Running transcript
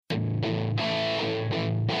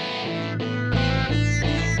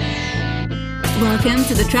Welcome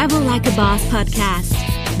to the Travel Like a Boss podcast,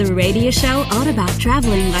 the radio show all about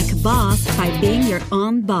traveling like a boss by being your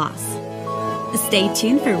own boss. Stay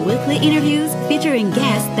tuned for weekly interviews featuring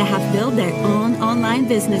guests that have built their own online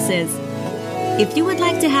businesses. If you would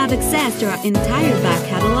like to have access to our entire back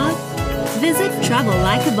catalog, visit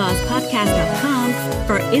travellikeabosspodcast.com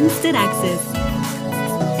for instant access.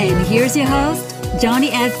 And here's your host, Johnny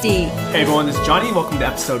FD. Hey everyone, this is Johnny. Welcome to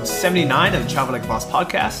episode 79 of the Travel Like a Boss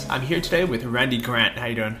podcast. I'm here today with Randy Grant. How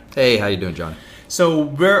you doing? Hey, how you doing, John? So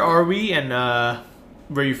where are we and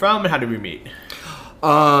where are you from and how did we meet?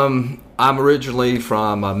 I'm originally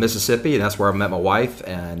from Mississippi, and that's where I met my wife,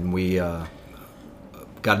 and we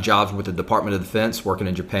got jobs with the Department of Defense working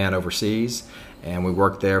in Japan overseas, and we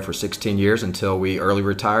worked there for 16 years until we early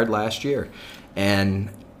retired last year. And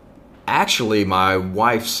actually, my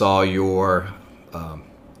wife saw your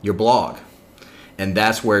blog, and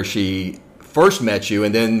that's where she first met you.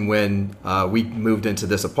 And then when we moved into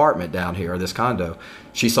this apartment down here, or this condo,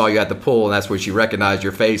 she saw you at the pool, and that's where she recognized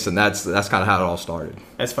your face, and that's kind of how it all started.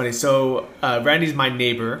 That's funny. So Randy's my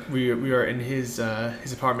neighbor. We are in his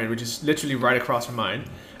apartment, which is literally right across from mine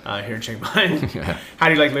here in Chiang Mai. How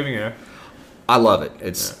do you like living there? I love it.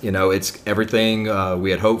 It's it's everything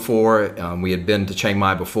we had hoped for. We had been to Chiang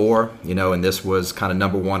Mai before, and this was kind of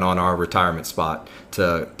number one on our retirement spot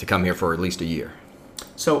to come here for at least a year.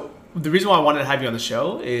 So the reason why I wanted to have you on the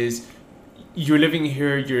show is you're living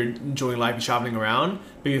here, you're enjoying life, you're traveling around,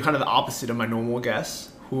 but you're kind of the opposite of my normal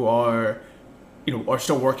guests who are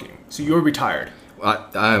still working. So you're retired.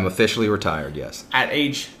 I am officially retired, yes. At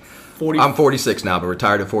age 40? I'm 46 now, but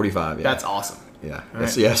retired at 45, yeah. That's awesome. Yeah,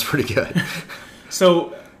 right. It's pretty good.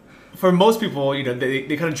 So for most people,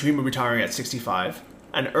 they kind of dream of retiring at 65.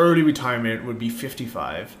 An early retirement would be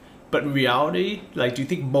 55. But in reality, do you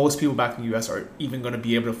think most people back in the U.S. are even going to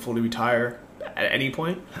be able to fully retire at any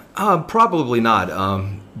point? Probably not.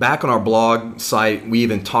 Back on our blog site, we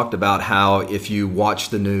even talked about how if you watch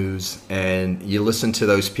the news and you listen to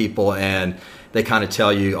those people and they kind of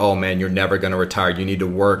tell you, oh man, you're never going to retire. You need to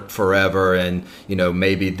work forever. And,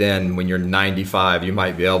 maybe then when you're 95, you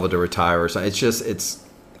might be able to retire or something.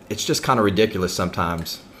 It's just kind of ridiculous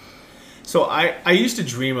sometimes. So I used to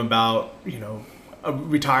dream about,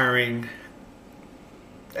 retiring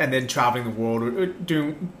and then traveling the world or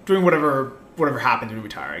doing whatever happened to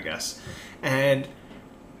retire, I guess. And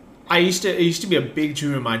it used to be a big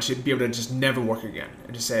dream of mine to be able to just never work again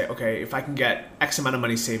and just say, okay, if I can get X amount of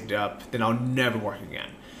money saved up, then I'll never work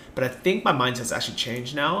again. But I think my mindset's actually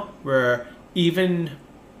changed now, where even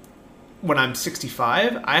when I'm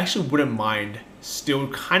 65, I actually wouldn't mind still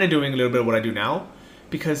kind of doing a little bit of what I do now,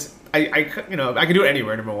 because I can do it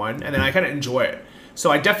anywhere, number one, and then I kind of enjoy it.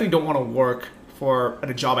 So I definitely don't want to work at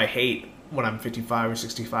a job I hate when I'm 55 or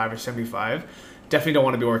 65 or 75. Definitely don't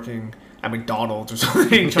want to be working at McDonald's or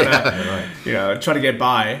something, trying to get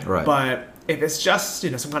by. Right. But if it's just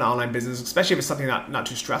some kind of online business, especially if it's something not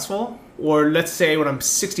too stressful, or let's say when I'm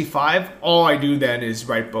 65, all I do then is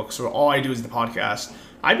write books, or all I do is the podcast,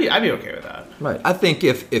 I'd be okay with that. Right. I think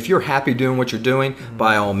if you're happy doing what you're doing,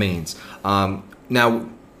 by all means. Now,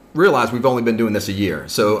 realize we've only been doing this a year,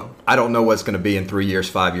 so I don't know what's going to be in 3 years,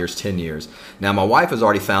 5 years, 10 years. Now, my wife has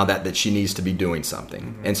already found that she needs to be doing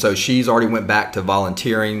something, and so she's already went back to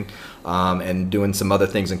volunteering and doing some other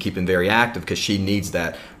things and keeping very active because she needs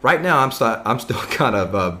that. Right now, I'm still kind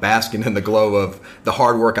of basking in the glow of the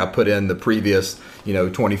hard work I put in the previous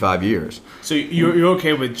 25 years. So you're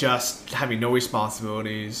okay with just having no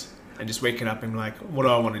responsibilities and just waking up and like, what do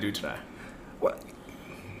I want to do today? What?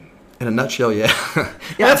 In a nutshell, yeah.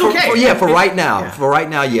 That's okay. For right now. Yeah. For right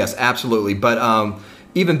now, yes, absolutely. But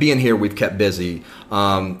even being here, we've kept busy.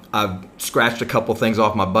 I've scratched a couple things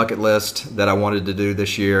off my bucket list that I wanted to do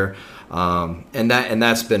this year. And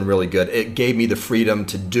that's been really good. It gave me the freedom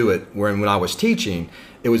to do it. When I was teaching,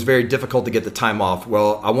 it was very difficult to get the time off.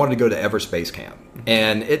 Well, I wanted to go to Everspace Camp,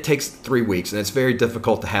 and it takes 3 weeks, and it's very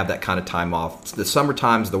difficult to have that kind of time off. The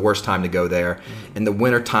summertime is the worst time to go there, and the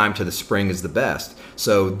winter time to the spring is the best.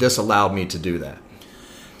 So this allowed me to do that.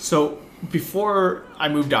 So before I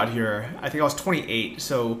moved out here, I think I was 28.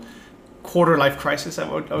 So quarter life crisis, I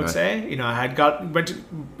would right. say. I had went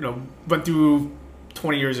through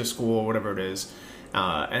 20 years of school, whatever it is,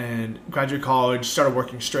 and graduated college, started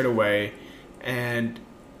working straight away, and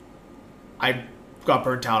I got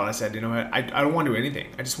burnt out, and I said, I don't want to do anything.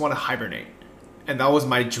 I just want to hibernate, and that was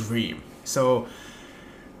my dream. So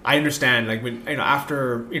I understand, when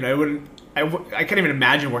after it wouldn't. I can't even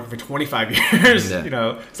imagine working for 25 years.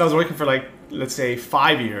 Yeah. So I was working for let's say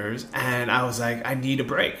 5 years, and I was like, I need a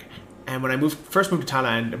break. And when I first moved to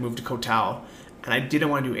Thailand, I moved to Koh Tao, and I didn't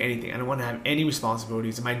want to do anything. I didn't want to have any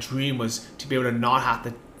responsibilities. And my dream was to be able to not have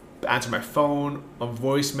to answer my phone, a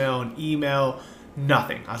voicemail, an email,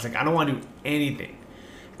 nothing. I was like, I don't want to do anything.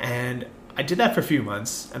 And I did that for a few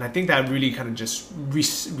months, and I think that really kind of just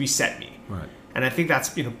reset me. Right. And I think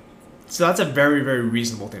that's, so that's a very, very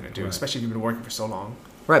reasonable thing to do, especially if you've been working for so long.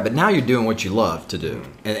 Right, but now you're doing what you love to do.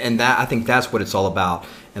 And that, I think that's what it's all about.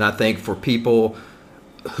 And I think for people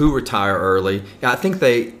who retire early, I think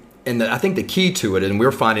the key to it, and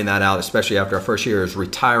we're finding that out, especially after our first year, is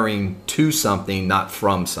retiring to something, not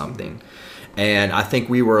from something. And I think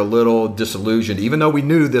we were a little disillusioned, even though we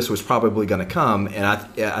knew this was probably going to come. And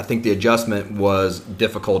I think the adjustment was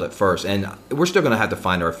difficult at first. And we're still going to have to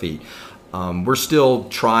find our feet. We're still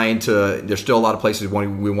trying to, there's still a lot of places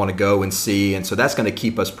we want to go and see. And so that's going to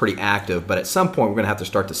keep us pretty active. But at some point, we're going to have to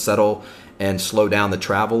start to settle and slow down the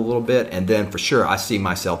travel a little bit. And then for sure, I see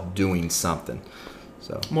myself doing something.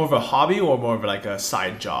 So more of a hobby or more of like a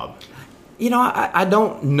side job? I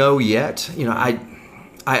don't know yet.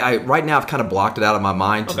 I right now I've kind of blocked it out of my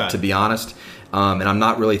mind, to be honest. And I'm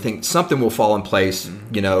not really thinking something will fall in place.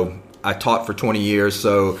 I taught for 20 years,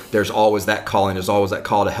 so there's always that calling. There's always that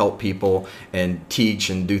call to help people and teach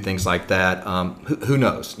and do things like that. Who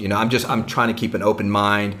knows? I'm trying to keep an open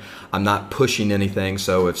mind. I'm not pushing anything.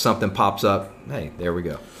 So if something pops up, hey, there we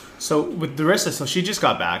go. So with Darissa, so she just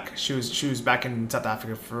got back. She was back in South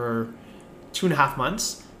Africa for 2.5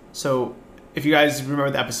 months. So if you guys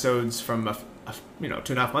remember the episodes from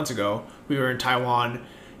 2.5 months ago, we were in Taiwan,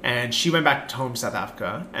 and she went back home to South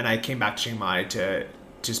Africa, and I came back to Chiang Mai to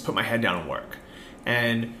just put my head down and work.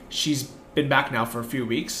 And she's been back now for a few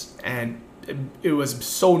weeks, and it was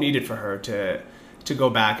so needed for her to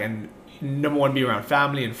go back and, number one, be around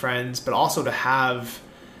family and friends, but also to have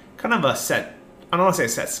kind of a set, I don't want to say a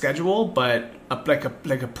set schedule, but like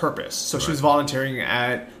a purpose. So she was volunteering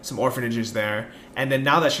at some orphanages there, and then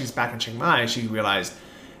now that she's back in Chiang Mai, she realized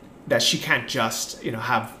that she can't just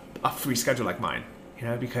have a free schedule like mine,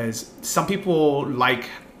 because some people like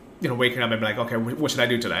waking up and be like, okay, what should I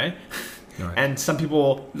do today? Right. And some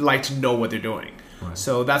people like to know what they're doing. Right.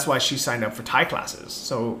 So that's why she signed up for Thai classes.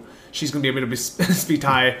 So she's going to be able to speak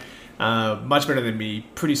Thai much better than me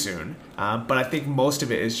pretty soon. But I think most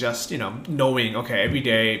of it is just, knowing, okay, every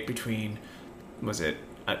day between, 8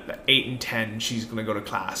 and 10, she's going to go to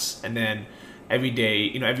class. And then every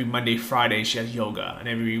day, every Monday, Friday, she has yoga. And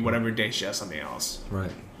every whatever day, she has something else.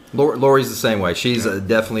 Right. Lori's the same way. She's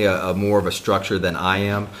definitely a more of a structure than I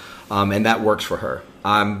am. And that works for her.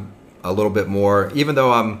 I'm a little bit more, even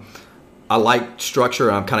though I like structure,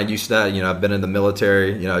 I'm kind of used to that. I've been in the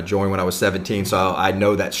military, I joined when I was 17, so I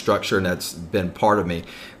know that structure, and that's been part of me.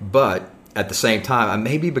 But at the same time,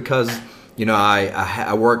 maybe because,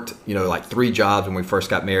 I worked, like 3 jobs when we first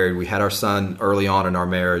got married. We had our son early on in our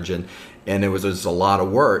marriage, and it was just a lot of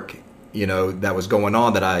work, that was going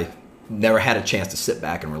on that I never had a chance to sit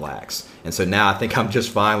back and relax. And so now I think I'm just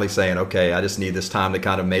finally saying, okay, I just need this time to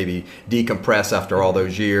kind of maybe decompress after all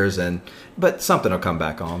those years, but something will come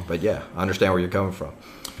back on. But yeah, I understand where you're coming from.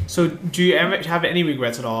 So do you ever have any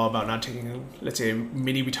regrets at all about not taking, let's say, a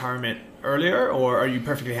mini retirement earlier, or are you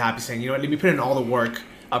perfectly happy saying, let me put in all the work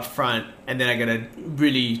up front, and then I gotta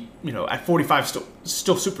really, at 45,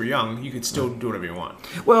 still super young, you could still do whatever you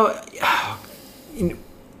want? Well,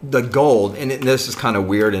 the goal, and this is kind of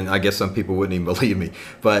weird, and I guess some people wouldn't even believe me,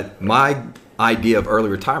 but my idea of early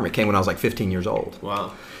retirement came when I was like 15 years old.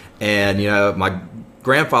 Wow. And, my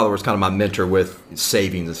grandfather was kind of my mentor with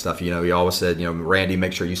savings and stuff. He always said, Randy,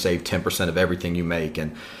 make sure you save 10% of everything you make.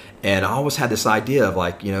 And I always had this idea of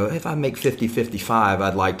like, if I make 50, 55,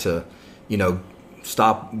 I'd like to,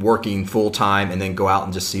 stop working full time and then go out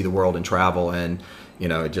and just see the world and travel. And,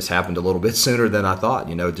 it just happened a little bit sooner than I thought.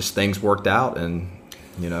 Just things worked out, and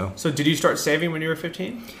So did you start saving when you were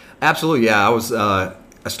 15? Absolutely, yeah.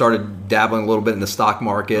 I started dabbling a little bit in the stock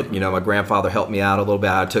market. My grandfather helped me out a little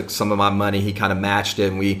bit. I took some of my money, he kind of matched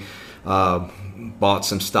it, and we bought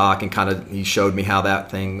some stock, and he showed me how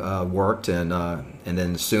that thing worked. And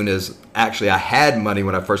then as soon as actually I had money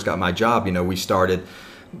when I first got my job, we started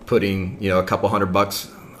putting a couple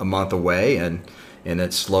 $100 a month away, and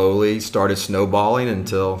it slowly started snowballing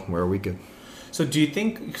until where we could. So do you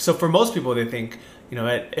think? So for most people, they think,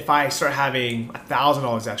 if I start having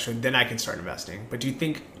 $1,000 extra, then I can start investing. But do you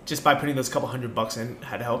think just by putting those couple $100 in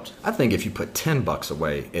had helped? I think if you put $10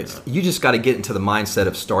 away, you just got to get into the mindset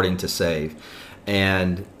of starting to save,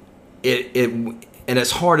 and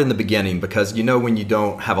it's hard in the beginning because when you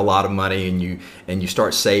don't have a lot of money and you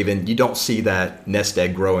start saving, you don't see that nest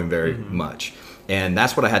egg growing very much. And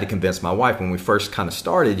that's what I had to convince my wife when we first kind of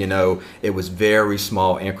started. It was very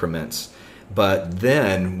small increments. But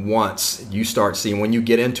then once you start seeing, when you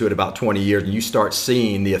get into it about 20 years and you start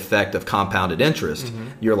seeing the effect of compounded interest,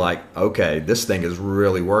 you're like, okay, this thing is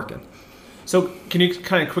really working. So can you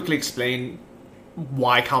kind of quickly explain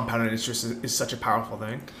why compounded interest is such a powerful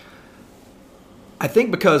thing? I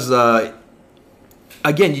think because,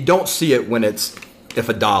 again, you don't see it when it's, if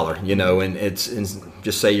 $1, and it's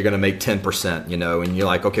just say you're going to make 10%, and you're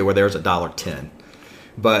like, okay, well, there's $1.10.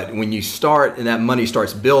 But when you start and that money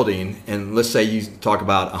starts building, and let's say you talk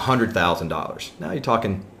about $100,000, now you're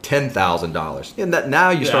talking $10,000, and that now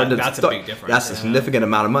you're starting to. That's a big difference. That's a significant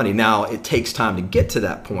amount of money. Now it takes time to get to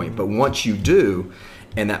that point, but once you do,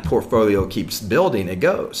 and that portfolio keeps building, it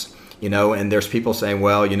goes. And there's people saying,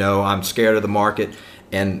 well, I'm scared of the market,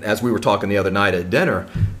 and as we were talking the other night at dinner,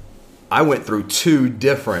 I went through 2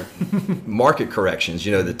 different market corrections.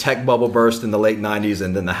 The tech bubble burst in the late 90s,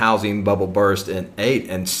 and then the housing bubble burst in 8,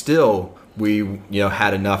 and still we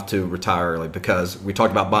had enough to retire early because we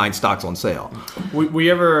talked about buying stocks on sale. Were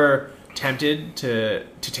you ever tempted to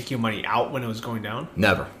take your money out when it was going down?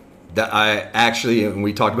 Never. I actually, and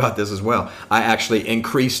we talked about this as well, I actually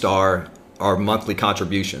increased our monthly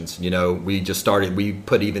contributions. We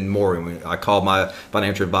put even more in. I called my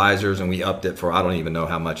financial advisors and we upped it for, I don't even know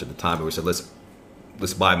how much at the time, but we said,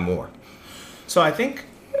 let's buy more. So I think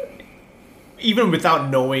even without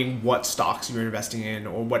knowing what stocks you're investing in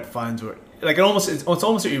or what funds, or like it's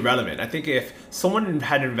almost irrelevant. I think if someone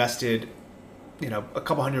had invested, a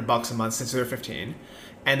couple $100 a month since they were 15,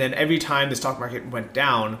 and then every time the stock market went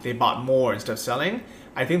down, they bought more instead of selling,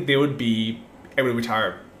 I think they would be able to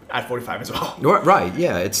retire at 45 as well. Right,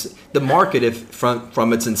 yeah. It's the market, if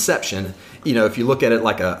from its inception, if you look at it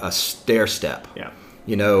like a stair step. Yeah.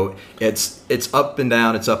 It's up and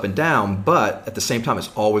down, but at the same time,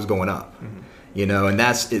 it's always going up. And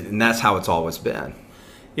that's how it's always been.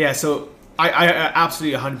 Yeah, so I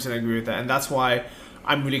absolutely 100% agree with that, and that's why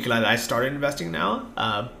I'm really glad that I started investing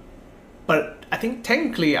now. But I think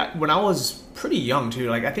technically, when I was pretty young too,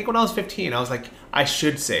 like I think when I was 15, I was like, I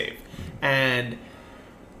should save, and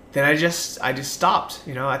then I just stopped.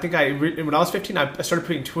 I think when I was 15, I started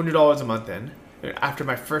putting $200 a month in after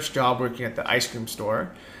my first job working at the ice cream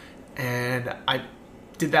store, and I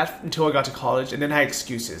did that until I got to college, and then I had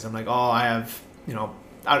excuses. I'm like, I have,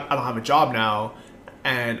 I don't have a job now,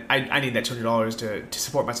 and I need that $200 to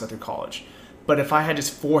support myself through college. But if I had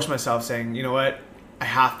just forced myself, saying, you know what, I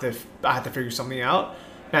have to figure something out,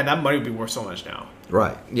 man, that money would be worth so much now.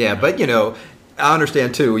 Right. Yeah, but I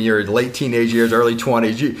understand too, when you're in late teenage years, early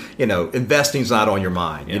 20s, investing's not on your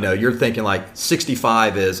mind. Yeah. You're thinking like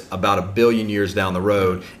 65 is about 1 billion years down the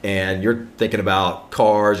road, and you're thinking about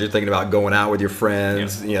cars, you're thinking about going out with your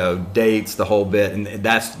friends, dates, the whole bit, and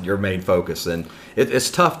that's your main focus. And it's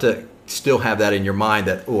tough to still have that in your mind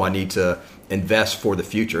that, I need to invest for the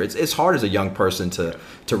future. It's hard as a young person to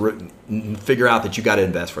figure out that you got to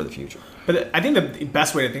invest for the future. But I think the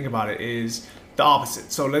best way to think about it is the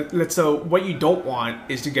opposite. So what you don't want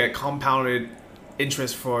is to get compounded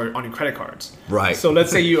interest on your credit cards. Right. So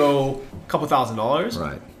let's say you owe a couple $1,000.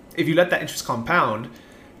 Right. If you let that interest compound,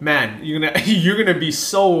 man, you're gonna be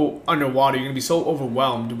so underwater. You're gonna be so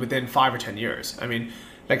overwhelmed within 5 or 10 years. I mean,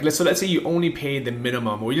 like let's say you only paid the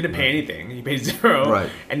minimum, or you didn't pay anything. You paid zero, right,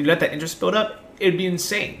 and you let that interest build up. It'd be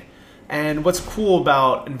insane. And what's cool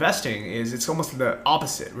about investing is it's almost the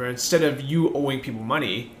opposite, where instead of you owing people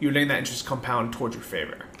money, you're letting that interest compound towards your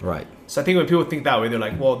favor. Right. So I think when people think that way, they're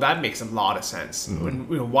like, well, that makes a lot of sense.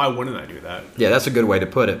 Why wouldn't I do that? Yeah, that's a good way to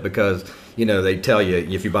put it, because, they tell you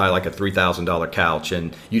if you buy like a $3,000 couch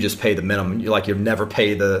and you just pay the minimum, you'll never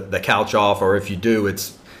pay the couch off, or if you do,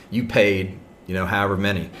 it's you paid, however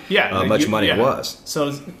many, much money it was.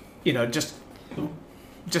 So,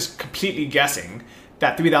 just completely guessing,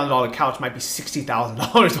 that $3,000 couch might be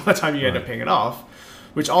 $60,000 by the time you end up paying it off,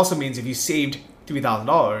 which also means if you saved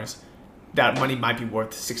 $3,000, that money might be worth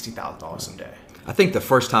 $60,000 someday. I think the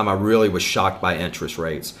first time I really was shocked by interest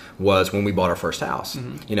rates was when we bought our first house.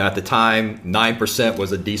 At the time, 9%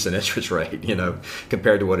 was a decent interest rate,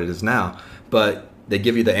 compared to what it is now. But they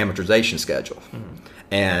give you the amortization schedule.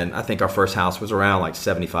 And I think our first house was around like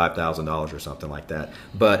 $75,000 or something like that.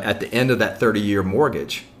 But at the end of that 30-year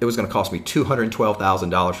mortgage, it was going to cost me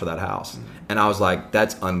 $212,000 for that house. And I was like,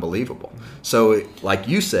 that's unbelievable. So like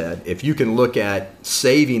you said, if you can look at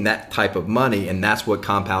saving that type of money, and that's what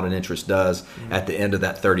compounded interest does at the end of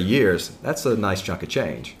that 30 years, that's a nice chunk of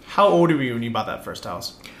change. How old were you when you bought that first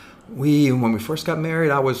house? When we first got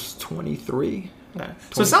married, I was 23. Okay.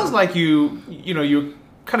 So it sounds like you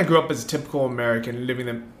kind of grew up as a typical American,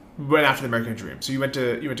 went after the American dream. So you went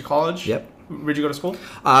to college? Yep. Where'd you go to school?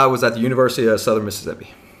 I was at the University of Southern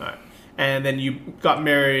Mississippi. All right. And then you got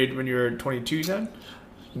married when you were 22, you said?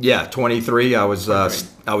 Yeah, 23. I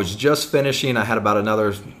was just finishing. I had about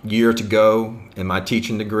another year to go in my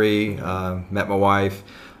teaching degree. Met my wife.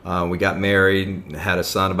 We got married. Had a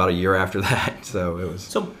son about a year after that. So it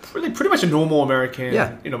was pretty much a normal American,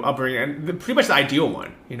 Yeah. upbringing, and pretty much the ideal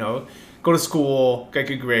one. Go to school, get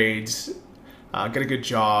good grades, get a good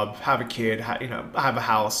job, have a kid, have a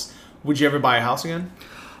house. Would you ever buy a house again?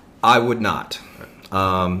 I would not.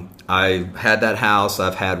 I had that house.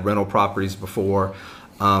 I've had rental properties before.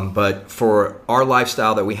 But for our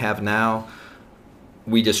lifestyle that we have now,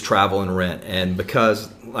 we just travel and rent. And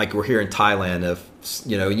because, like, we're here in Thailand, if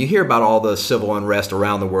you hear about all the civil unrest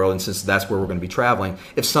around the world, and since that's where we're going to be traveling,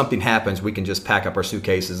 if something happens, we can just pack up our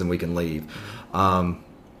suitcases and we can leave.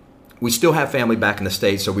 We still have family back in the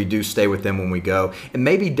States, so we do stay with them when we go. And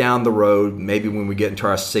maybe down the road, maybe when we get into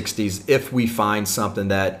our 60s, if we find something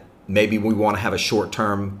that maybe we want to have a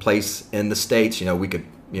short-term place in the States, we could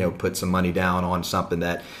put some money down on something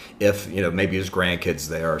that if, maybe his grandkids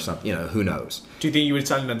there or something, who knows. Do you think you would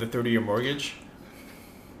sign another 30-year mortgage?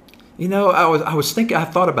 I was thinking, I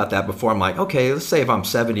thought about that before. I'm like, okay, let's say if I'm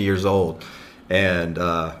 70 years old and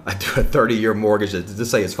I do a 30-year mortgage, let's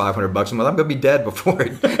say it's $500 a month, I'm going to be dead before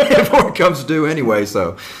it comes due anyway.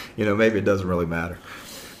 So, maybe it doesn't really matter.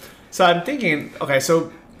 So I'm thinking, okay,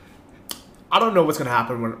 so I don't know what's going to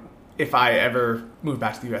happen if I ever move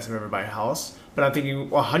back to the U.S. and ever buy a house. But I'm thinking,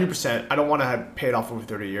 100%, I don't want to have pay it off over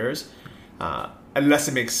 30 years, unless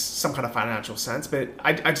it makes some kind of financial sense. But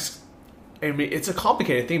it's a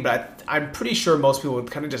complicated thing, but I'm pretty sure most people would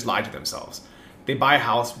kind of just lie to themselves. They buy a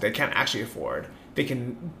house they can't actually afford. They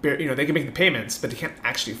can, they can make the payments, but they can't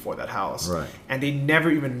actually afford that house. Right. And they never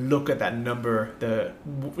even look at that number,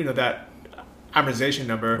 that amortization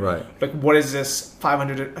number. Right. Like, what is this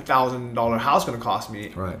 $500,000 house going to cost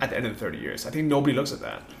me right. at the end of the 30 years? I think nobody looks at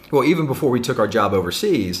that. Well, even before we took our job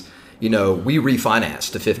overseas, we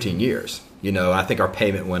refinanced to 15 years. I think our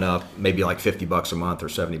payment went up maybe like $50 a month or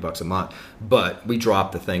 $70 a month, but we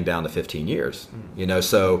dropped the thing down to 15 years.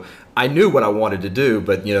 So I knew what I wanted to do,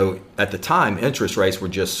 but at the time interest rates were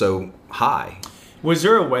just so high. Was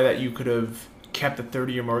there a way that you could have kept the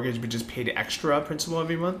 30-year mortgage but just paid extra principal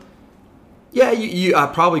every month? Yeah, I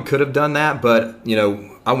probably could have done that, but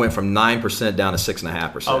I went from 9% down to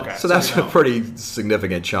 6.5%. Okay, so that's a pretty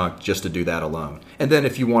significant chunk just to do that alone. And then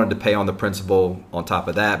if you wanted to pay on the principal on top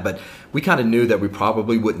of that, but we kind of knew that we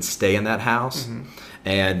probably wouldn't stay in that house,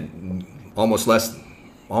 and almost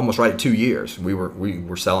right at 2 years, we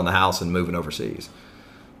were selling the house and moving overseas.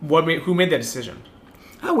 Who made that decision?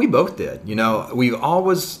 Oh, we both did. We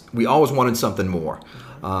always wanted something more.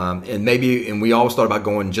 And we always thought about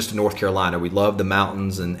going just to North Carolina. We loved the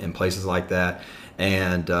mountains and places like that.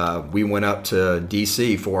 And we went up to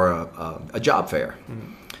D.C. for a job fair.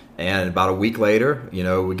 Mm-hmm. And about a week later,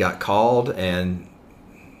 we got called and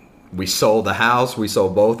we sold the house. We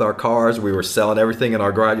sold both our cars. We were selling everything in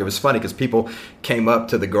our garage. It was funny because people came up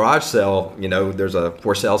to the garage sale. There's a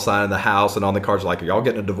for sale sign in the house, and on the cars like, "Are y'all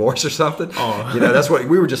getting a divorce or something?" Oh. That's what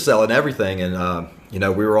we were just selling everything. And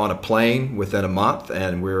we were on a plane within a month,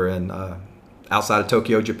 and we were in outside of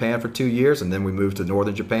Tokyo, Japan, for 2 years, and then we moved to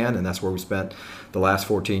northern Japan, and that's where we spent the last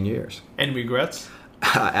 14 years. Any regrets?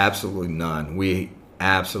 Absolutely none. We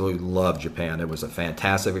absolutely loved Japan. It was a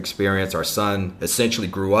fantastic experience. Our son essentially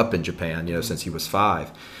grew up in Japan, since he was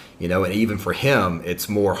 5. And even for him, it's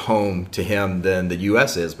more home to him than the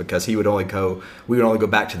U.S. is, because we would only go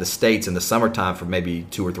back to the States in the summertime for maybe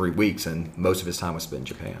 2 or 3 weeks, and most of his time was spent in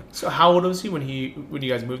Japan. So how old was he when you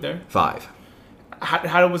guys moved there? 5.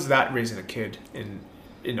 How was that raising a kid in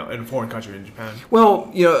a foreign country in Japan?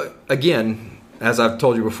 Well, again, as I've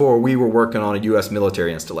told you before, we were working on a U.S.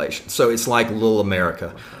 military installation. So it's like Little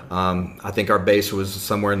America. I think our base was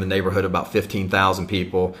somewhere in the neighborhood of about 15,000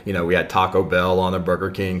 people. We had Taco Bell on there,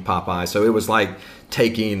 Burger King, Popeye. So it was like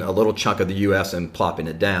taking a little chunk of the U.S. and plopping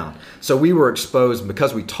it down. So we were exposed,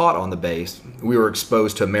 because we taught on the base, we were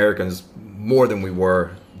exposed to Americans more than we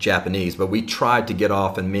were Japanese. But we tried to get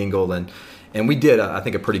off and mingle, and we did, I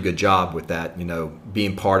think, a pretty good job with that,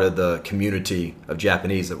 being part of the community of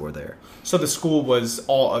Japanese that were there. So the school was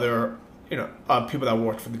all other, people that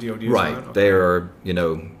worked for the DoD? Right. Okay. They are,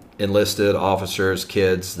 enlisted officers,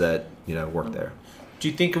 kids that, work there. Do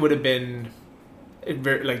you think it would have been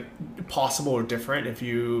very, possible or different if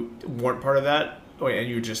you weren't part of that, and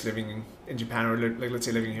you were just living in Japan, or let's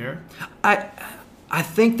say living here? I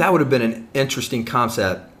think that would have been an interesting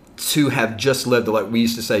concept to have just lived, like we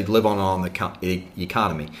used to say, live on the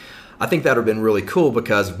economy. I think that would have been really cool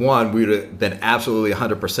because, one, we would have been absolutely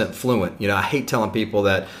 100% fluent. I hate telling people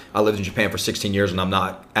that I lived in Japan for 16 years and I'm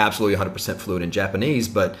not absolutely 100% fluent in Japanese,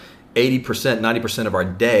 but 80%, 90% of our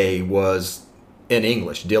day was in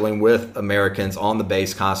English, dealing with Americans on the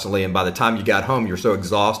base constantly. And by the time you got home, you're so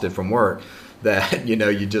exhausted from work that,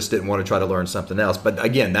 you just didn't want to try to learn something else. But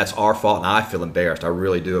again, that's our fault, and I feel embarrassed. I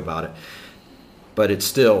really do about it. But it's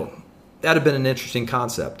still, that'd have been an interesting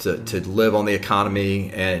concept to live on the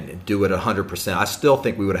economy and do it 100%. I still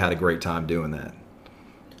think we would have had a great time doing that.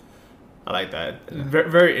 I like that. Yeah. Very,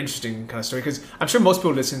 very interesting kind of story, because I'm sure most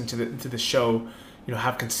people listening to the show,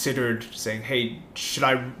 have considered saying, "Hey, should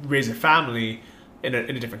I raise a family in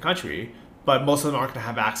a different country?" But most of them aren't going to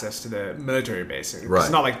have access to the military base. Right. It's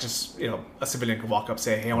not like just a civilian can walk up and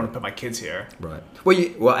say, "Hey, I want to put my kids here." Right.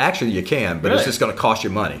 Well, actually you can, but It's just going to cost you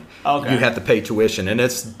money. Okay. You have to pay tuition, and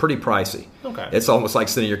it's pretty pricey. Okay. It's almost like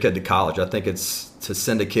sending your kid to college. I think it's to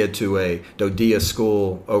send a kid to a Dodia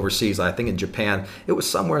school overseas. I think in Japan, it was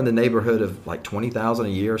somewhere in the neighborhood of like $20,000 a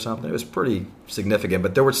year or something. It was pretty significant.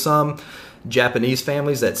 But there were some Japanese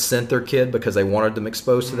families that sent their kid because they wanted them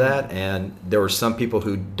exposed to that, and there were some people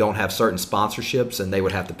who don't have certain sponsorships, and they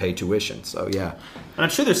would have to pay tuition. So yeah, and I'm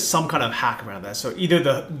sure there's some kind of hack around that. So either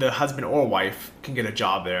the husband or wife can get a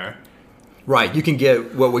job there. Right, you can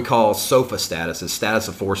get what we call SOFA status, a status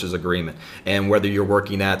of forces agreement, and whether you're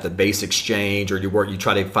working at the base exchange or you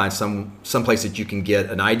try to find some place that you can get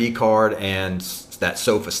an ID card and that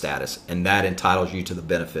SOFA status, and that entitles you to the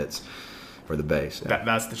benefits for the base. Yeah.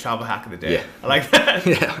 That's the travel hack of the day. Yeah. I like that.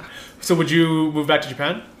 Yeah. So would you move back to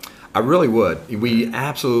Japan? I really would. We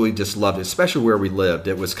absolutely just loved it, especially where we lived.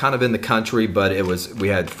 It was kind of in the country, but we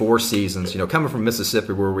had 4 seasons. Coming from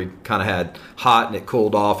Mississippi, where we kind of had hot and it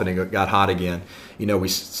cooled off and it got hot again. We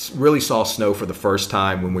really saw snow for the first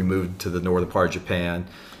time when we moved to the northern part of Japan,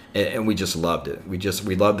 and we just loved it.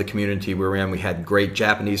 We loved the community we were in. We had great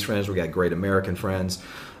Japanese friends. We got great American friends.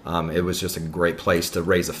 It was just a great place to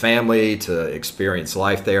raise a family, to experience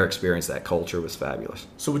life there, experience that culture. It was fabulous.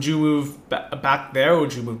 So would you move back there, or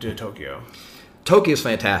would you move to Tokyo? Tokyo is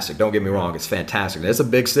fantastic. Don't get me wrong. It's fantastic. It's a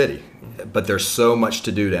big city, but there's so much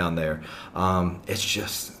to do down there. It's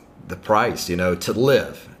just the price, to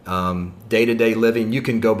live. Day-to-day living, you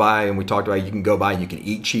can go by, and we talked about, you can go by and you can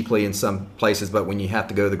eat cheaply in some places, but when you have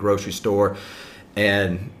to go to the grocery store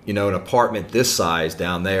and, an apartment this size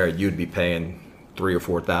down there, you'd be paying $3,000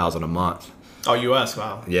 or $4,000 a month. Oh, U.S.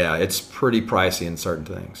 Wow. Yeah, it's pretty pricey in certain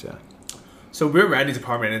things. Yeah. So we're in Randy's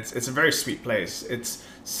apartment. It's a very sweet place. It's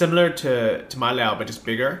similar to my layout, but just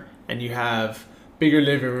bigger. And you have bigger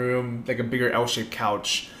living room, like a bigger L-shaped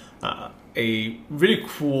couch, a really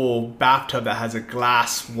cool bathtub that has a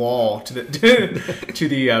glass wall to the to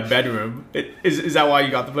the bedroom. Is that why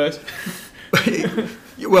you got the place?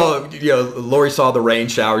 Well, Lori saw the rain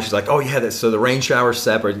shower. She's like, "Oh yeah, so the rain shower's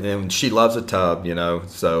separate," and she loves a tub,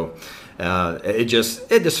 So it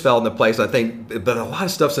just fell into place. I think, but a lot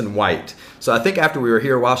of stuff's in white. So I think after we were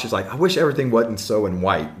here a while, she's like, "I wish everything wasn't so in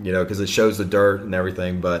white," because it shows the dirt and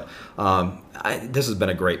everything. But this has been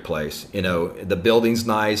a great place. The building's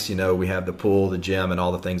nice. We have the pool, the gym, and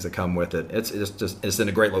all the things that come with it. It's in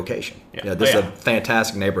a great location. Yeah. This is a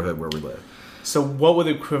fantastic neighborhood where we live. So what would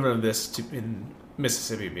the equivalent of this in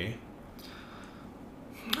Mississippi be?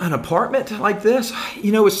 An apartment like this,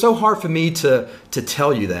 it's so hard for me to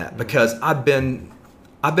tell you that, because I've been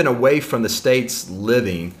away from the States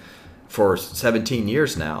living for 17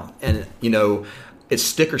 years now, and it's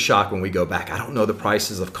sticker shock when we go back. I don't know the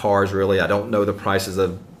prices of cars really. I don't know the prices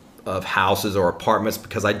of houses or apartments,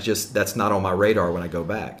 because that's not on my radar when I go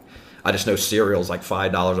back. I just know cereal's like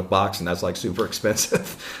 $5 a box, and that's like super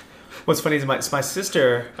expensive. What's funny is my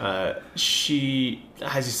sister, she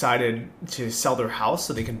has decided to sell their house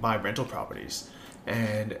so they can buy rental properties,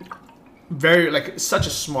 and such a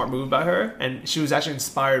smart move by her. And she was actually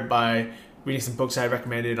inspired by reading some books I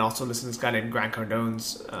recommended, and also listening to this guy named Grant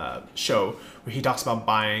Cardone's show, where he talks about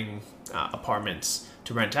buying apartments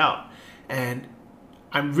to rent out. And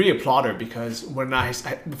I'm really applaud her, because when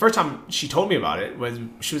the first time she told me about it was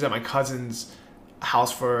she was at my cousin's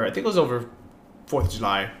house for, I think it was over 4th of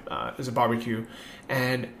July. It was a barbecue,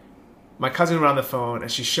 and my cousin went on the phone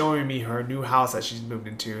and she's showing me her new house that she's moved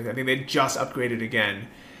into. I think they just upgraded again.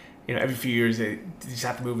 Every few years they just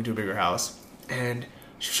have to move into a bigger house, and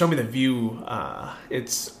she showed me the view.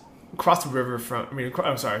 It's across the river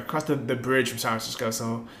across the bridge from San Francisco,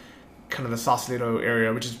 so kind of the Sausalito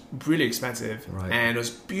area, which is really expensive. Right. And it was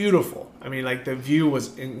beautiful. The view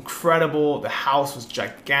was incredible. The house was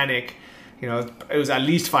gigantic. It was at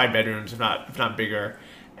least 5 bedrooms, if not bigger.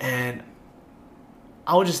 And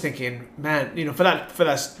I was just thinking, man, for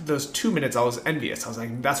those 2 minutes, I was envious. I was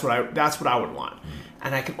like, that's what I would want. Mm-hmm.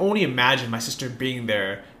 And I can only imagine my sister being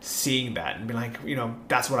there, seeing that, and being like,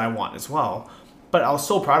 that's what I want as well. But I was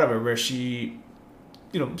so proud of her, where she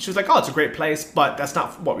she was like, oh, it's a great place, but that's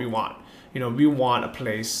not what we want. We want a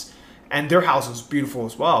place, and their house was beautiful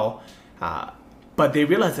as well. But they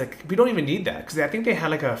realized like we don't even need that, because I think they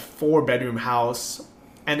had like a 4-bedroom house,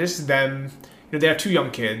 and this is them. They have 2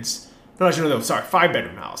 young kids. No, actually, no, sorry,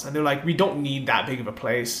 5-bedroom house, and they're like, we don't need that big of a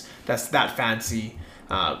place that's that fancy.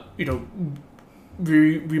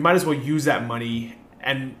 We might as well use that money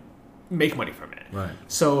and make money from it. Right.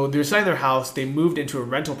 So they're selling their house. They moved into a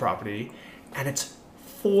rental property, and it's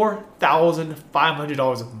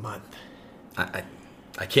 $4,500 a month. I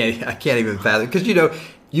can't even fathom, because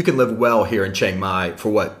you can live well here in Chiang Mai for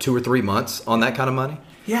what, 2 or 3 months on that kind of money.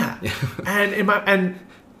 Yeah. and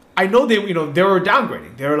I know they were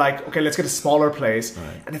downgrading. They were like, okay, let's get a smaller place,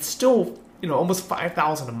 right. And it's still almost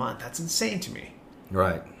 $5,000 a month. That's insane to me.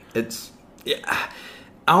 Right. I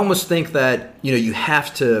almost think that you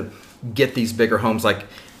have to get these bigger homes. Like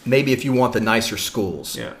maybe if you want the nicer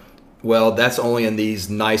schools, yeah. Well, that's only in these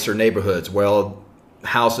nicer neighborhoods. Well,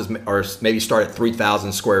 houses are maybe start at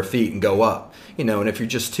 3,000 square feet and go up. And if you're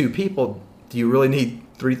just 2 people, do you really need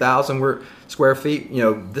 3,000 square feet?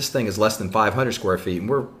 This thing is less than 500 square feet, and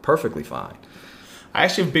we're perfectly fine. I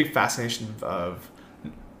actually have a big fascination of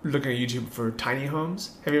looking at YouTube for tiny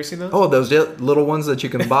homes. Have you ever seen those? Oh, those little ones that you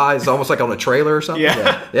can buy. It's almost like on a trailer or something.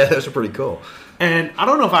 Yeah. Yeah, those are pretty cool. And I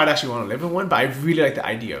don't know if I'd actually want to live in one, but I really like the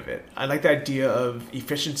idea of it. I like the idea of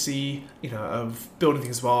efficiency, of building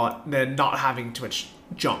things well, and then not having too much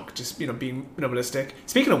junk, just, being minimalistic.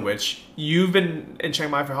 Speaking of which, you've been in Chiang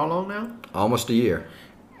Mai for how long now? Almost a year.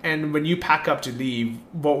 And when you pack up to leave,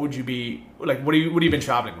 what would you be, like, what have you been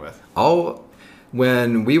traveling with?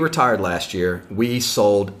 When we retired last year, we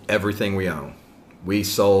sold everything we own. We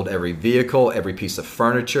sold every vehicle, every piece of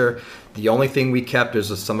furniture. The only thing we kept is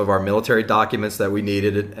some of our military documents that we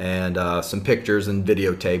needed, and some pictures and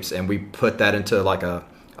videotapes, and we put that into like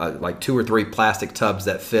 2 or 3 plastic tubs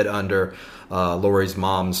that fit under Lori's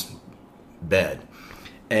mom's bed.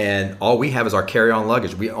 And all we have is our carry-on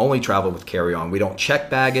luggage. We only travel with carry-on. We don't check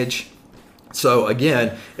baggage. So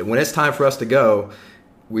again, when it's time for us to go,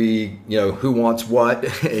 we, who wants what,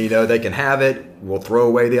 they can have it. We'll throw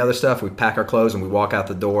away the other stuff. We pack our clothes and we walk out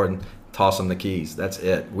the door and toss them the keys. That's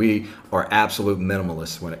it. We are absolute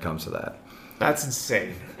minimalists when it comes to that. That's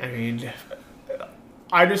insane. I mean,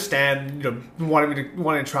 I understand, wanting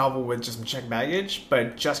to travel with just some checked baggage,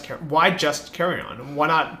 but why just carry on? Why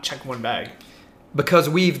not check one bag? Because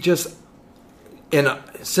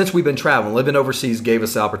since we've been traveling, living overseas gave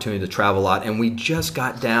us the opportunity to travel a lot, and we just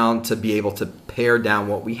got down to be able to pare down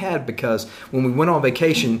what we had, because when we went on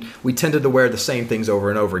vacation, we tended to wear the same things over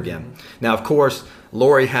and over again. Now, of course,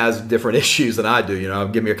 Lori has different issues than I do.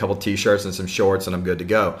 Give me a couple T-shirts and some shorts, and I'm good to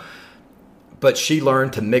go. But she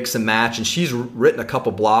learned to mix and match, and she's written a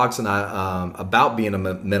couple blogs about being a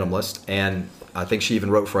minimalist, and I think she even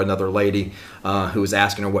wrote for another lady who was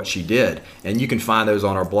asking her what she did. And you can find those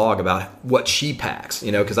on our blog about what she packs,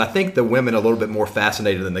 because I think the women are a little bit more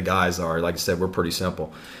fascinated than the guys are. Like I said, we're pretty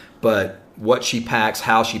simple. But what she packs,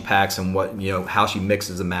 how she packs, and how she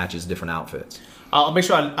mixes and matches different outfits. I'll make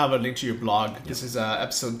sure I have a link to your blog. This is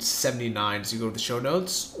episode 79, so you go to the show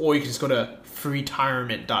notes, or you can just go to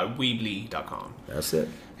freetirement.weebly.com. That's it.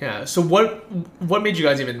 Yeah. So what made you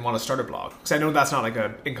guys even want to start a blog? Because I know that's not like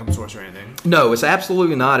an income source or anything. No, it's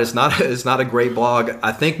absolutely not. It's not a great blog.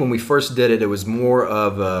 I think when we first did it, it was more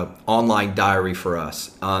of an online diary for us.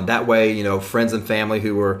 That way, friends and family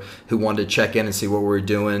who wanted to check in and see what we were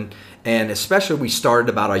doing, and especially we started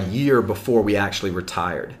about a year before we actually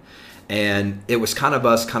retired. And it was kind of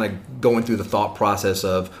us going through the thought process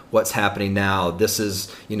of what's happening now. This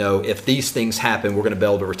is, if these things happen, we're going to be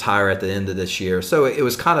able to retire at the end of this year. So it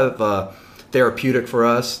was kind of therapeutic for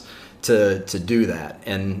us to do that.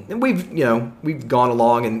 And we've gone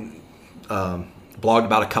along and blogged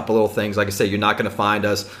about a couple little things. Like I say, you're not going to find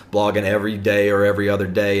us blogging every day or every other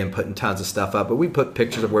day and putting tons of stuff up. But we put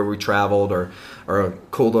pictures of where we traveled or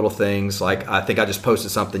cool little things. Like I think I just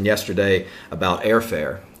posted something yesterday about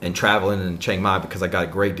airfare and traveling in Chiang Mai, because I got a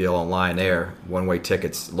great deal on Lion Air, one-way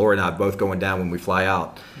tickets. Lori and I both going down when we fly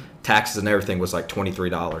out. Taxes and everything was like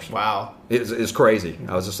 $23. Wow. It's crazy.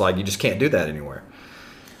 I was just like, you just can't do that anywhere.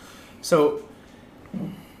 So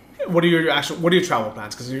what are your travel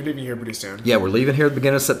plans? Because you're leaving here pretty soon. Yeah, we're leaving here at the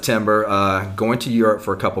beginning of September, going to Europe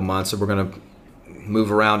for a couple months. So we're going to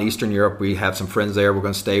move around Eastern Europe. We have some friends there we're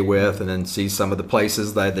going to stay with, and then see some of the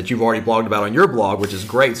places that you've already blogged about on your blog, which is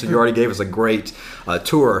great. So you already gave us a great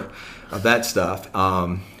tour of that stuff.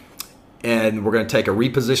 And we're going to take a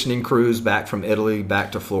repositioning cruise back from Italy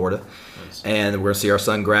back to Florida. Nice. And we're going to see our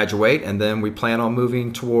son graduate, and then we plan on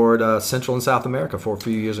moving toward Central and South America for a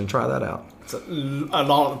few years and try that out. It's a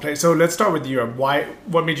lot of the place. So let's start with Europe.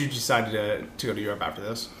 What made you decide to go to Europe after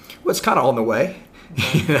this? Well, it's kind of on the way.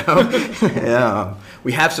 Yeah.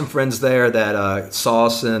 We have some friends there that saw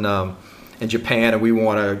us in Japan, and we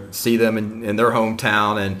want to see them in their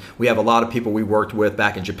hometown. And we have a lot of people we worked with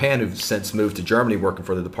back in Japan who've since moved to Germany working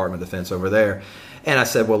for the Department of Defense over there. And I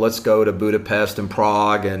said, well, let's go to Budapest and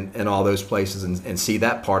Prague and all those places and see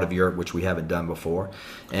that part of Europe, which we haven't done before.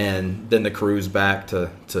 And then the cruise back to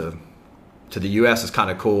the U.S. is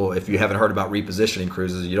kind of cool. If you haven't heard about repositioning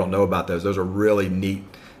cruises, you don't know about those. Those are really neat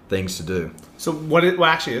things to do. So what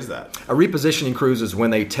actually is that? A repositioning cruise is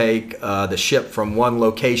when they take the ship from one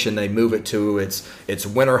location, they move it to its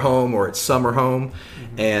winter home or its summer home,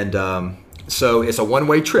 and so it's a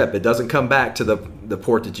one-way trip. It doesn't come back to the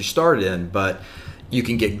port that you started in, but you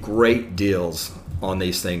can get great deals on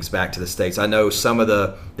these things back to the States. I know some of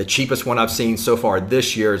the cheapest one I've seen so far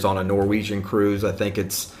this year is on a Norwegian cruise. I think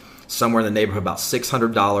it's somewhere in the neighborhood of about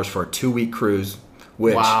 $600 for a 2-week cruise,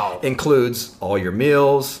 which includes all your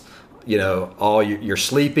meals, all your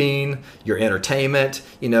sleeping, your entertainment,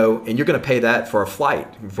 and you're going to pay that for a flight,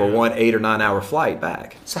 for one 8 or 9 hour flight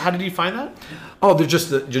back. So how did you find that? Oh, they're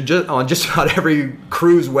just on just about every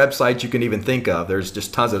cruise website you can even think of. There's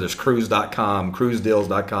just tons of there's cruise.com,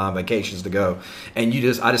 cruisedeals.com, vacations to go. And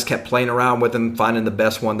I just kept playing around with them, finding the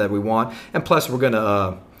best one that we want. And plus we're going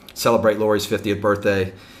to celebrate Lori's 50th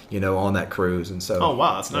birthday, on that cruise, and so. Oh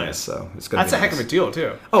wow, that's nice. Yeah, so it's gonna. That's a heck of a deal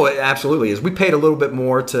too. Oh, it absolutely is. We paid a little bit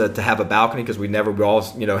more to have a balcony because we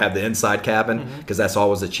always have the inside cabin because that's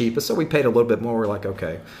always the cheapest. So we paid a little bit more. We're like,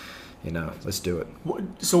 okay, let's do it.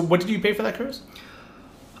 So what did you pay for that cruise?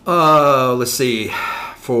 Let's see.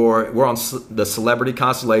 We're on the Celebrity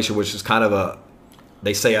Constellation, which is kind of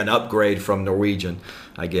they say an upgrade from Norwegian,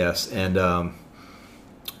 I guess, and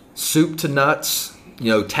soup to nuts.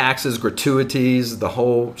 Taxes, gratuities, the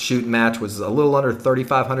whole shoot match was a little under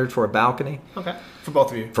 $3,500 for a balcony. Okay. For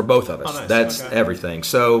both of you? For both of us. Oh, nice. That's everything.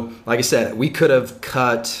 So, like I said, we could have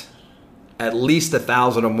cut at least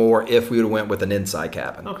 $1,000 or more if we would have went with an inside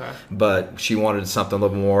cabin. Okay. But she wanted something a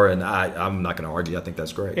little more, and I'm not going to argue. I think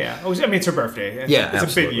that's great. Yeah. It's her birthday. It's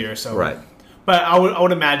absolutely. a big year, so. Right. But I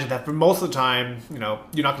would imagine that for most of the time, you're not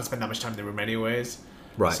going to spend that much time in the room anyways.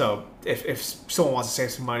 Right. So if someone wants to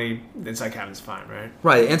save some money, the inside cabin's fine, right?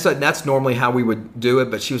 Right. And so that's normally how we would do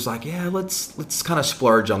it. But she was like, "Yeah, let's kind of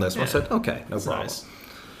splurge on this one." I said, "Okay, no problem." Nice.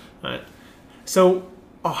 All right. So,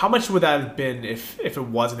 how much would that have been if it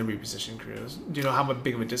wasn't a repositioning cruise? Do you know how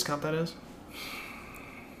big of a discount that is?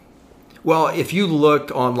 Well, if you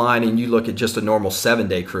look online and you look at just a normal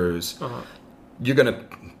 7-day cruise, you're going to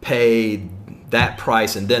pay that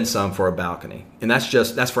price and then some for a balcony, and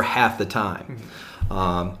that's for half the time. Mm-hmm.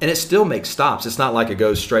 And it still makes stops. It's not like it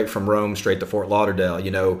goes straight from Rome straight to Fort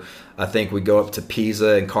Lauderdale. I think we go up to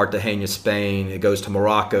Pisa and Cartagena, Spain. It goes to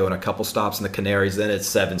Morocco and a couple stops in the Canaries. Then it's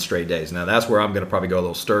 7 straight days. Now that's where I'm going to probably go a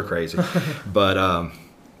little stir crazy. But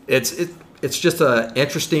it's just an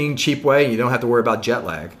interesting, cheap way, and you don't have to worry about jet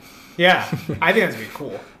lag. Yeah, I think that's really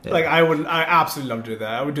cool. Yeah. I absolutely love to do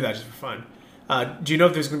that. I would do that just for fun. Do you know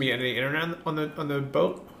if there's going to be any internet on the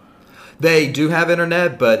boat? They do have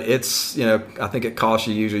internet, but it's, I think it costs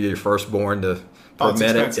you usually your firstborn per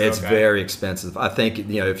minute. It's very expensive. I think,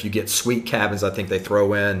 if you get suite cabins, I think they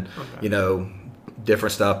throw in,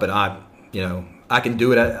 different stuff. But I can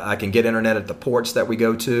do it. I can get internet at the ports that we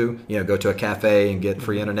go to, go to a cafe and get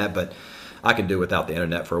free internet. But I can do without the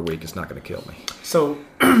internet for a week. It's not going to kill me. So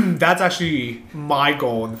that's actually my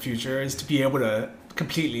goal in the future, is to be able to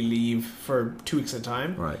completely leave for 2 weeks at a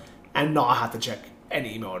time. Right. And not have to check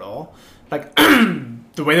any email at all. Like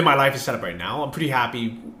the way that my life is set up right now, I'm pretty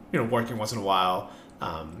happy, working once in a while.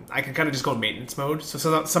 I can kind of just go in maintenance mode.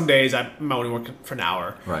 So some days I'm only working for an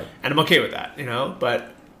hour, right? And I'm okay with that,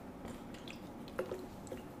 But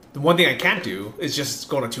the one thing I can't do is just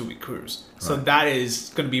go on a 2-week cruise. So that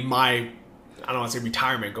is going to be my, I don't want to say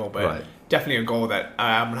retirement goal, but definitely a goal that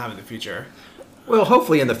I'm going to have in the future. Well,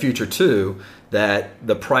 hopefully in the future too, that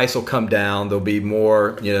the price will come down. There'll be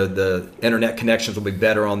more, the internet connections will be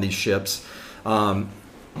better on these ships. And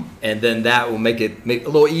then that will make it a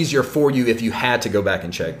little easier for you if you had to go back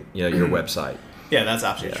and check, your website. Yeah, that's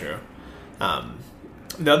absolutely true.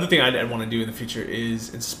 The other thing I want to do in the future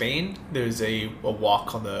is in Spain, there's a walk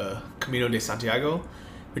called the Camino de Santiago,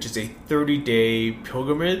 which is a 30-day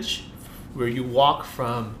pilgrimage where you walk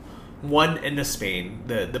from one end of Spain,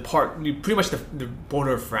 pretty much the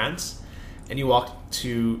border of France, and you walk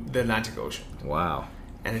to the Atlantic Ocean. Wow.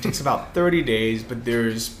 And it takes about 30 days, but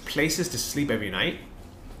there's places to sleep every night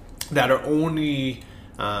that are only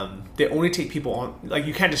they only take people on, like,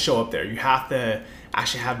 you can't just show up there. You have to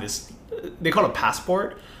actually have this, they call it a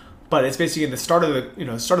passport, but it's basically in the start of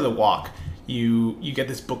the walk, you get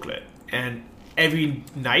this booklet, and every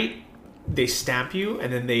night they stamp you,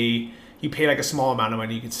 and then you pay like a small amount of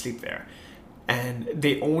money, you can sleep there. And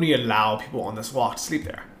they only allow people on this walk to sleep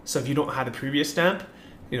there. So if you don't have the previous stamp,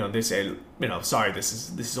 they say, sorry, this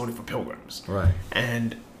is only for pilgrims. Right.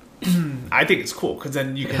 And I think it's cool because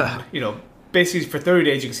then you can, basically for 30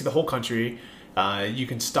 days you can see the whole country. You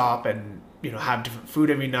can stop and have different food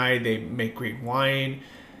every night. They make great wine,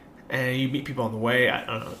 and you meet people on the way. I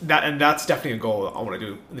don't know that, and that's definitely a goal I want to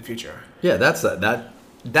do in the future. Yeah, that's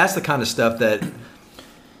the kind of stuff that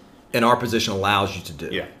in our position allows you to do.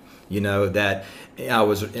 Yeah. That I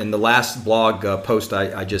was in the last blog post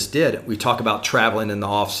I just did. We talk about traveling in the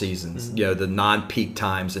off seasons, the non-peak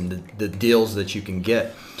times and the deals that you can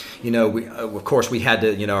get. We of course we had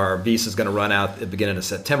to, our visa's going to run out at the beginning of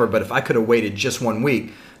September. But if I could have waited just 1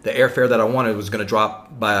 week, the airfare that I wanted was going to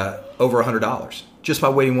drop by over $100 just by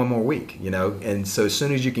waiting 1 more week. And so as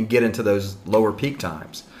soon as you can get into those lower peak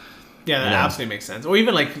times. Yeah, that absolutely makes sense. Or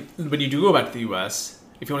even like when you do go back to the U.S.,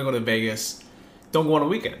 if you want to go to Vegas, don't go on a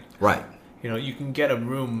weekend. Right. You can get a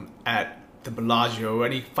room at the Bellagio or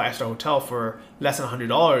any 5-star hotel for less than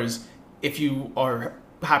 $100 if you are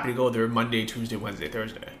happy to go there Monday, Tuesday, Wednesday,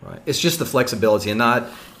 Thursday. Right. It's just the flexibility, and not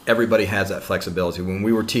everybody has that flexibility. When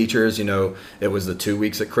we were teachers, it was the 2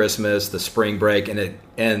 weeks at Christmas, the spring break, and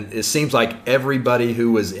it seems like everybody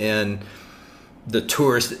who was in the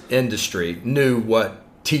tourist industry knew what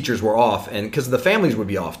teachers were off, and because the families would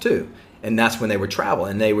be off too. And that's when they would travel,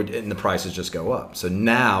 and the prices just go up. So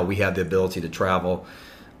now we have the ability to travel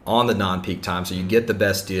on the non-peak time, so you get the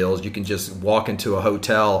best deals. You can just walk into a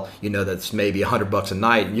hotel, that's maybe $100 a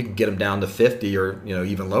night, and you can get them down to 50 or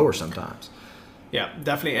even lower sometimes. Yeah,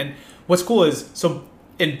 definitely. And what's cool is, so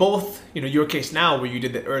in both your case now, where you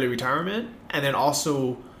did the early retirement, and then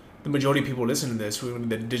also the majority of people listening to this who are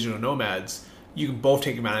the digital nomads, you can both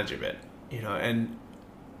take advantage of it. And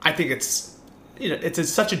I think it's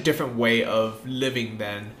such a different way of living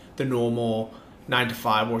than the normal 9 to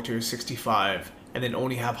 5, work till you're 65, and then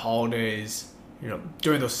only have holidays,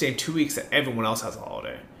 during those same 2 weeks that everyone else has a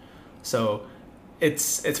holiday. So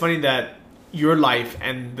it's funny that your life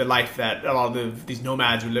and the life that a lot of these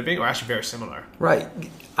nomads are living are actually very similar. Right.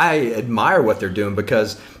 I admire what they're doing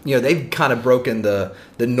because, they've kind of broken the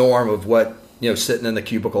norm of what, sitting in the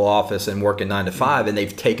cubicle office and working 9 to 5, and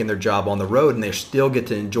they've taken their job on the road, and they still get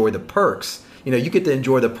to enjoy the perks. You get to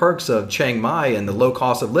enjoy the perks of Chiang Mai and the low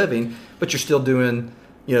cost of living, but you're still doing,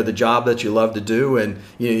 the job that you love to do, and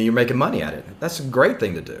you're making money at it. That's a great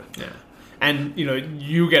thing to do. Yeah. And,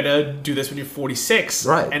 you get to do this when you're 46,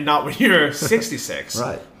 right, and not when you're 66.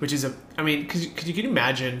 Right. Which is, because you can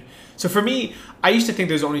imagine. So for me, I used to think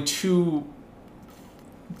there's only two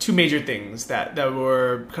major things that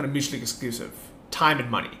were kind of mutually exclusive: time and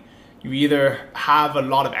money. You either have a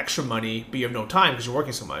lot of extra money, but you have no time because you're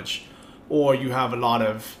working so much, or you have a lot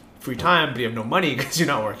of free time, but you have no money because you're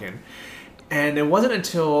not working. And it wasn't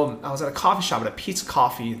until I was at a coffee shop, at a Pete's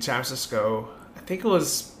Coffee in San Francisco, I think it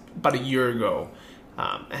was about a year ago,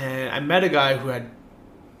 and I met a guy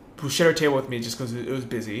who shared a table with me just because it was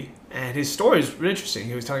busy. And his story is really interesting.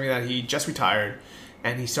 He was telling me that he just retired,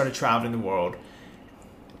 and he started traveling the world.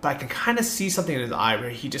 But I can kind of see something in his eye where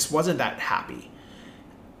he just wasn't that happy.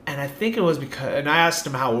 And I think it was because, and I asked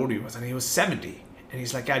him how old he was, and he was 70. And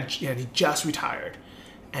he's like, and he just retired.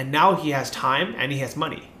 And now he has time and he has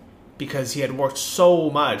money because he had worked so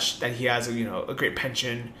much that he has a great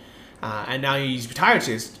pension. And now he's retired, so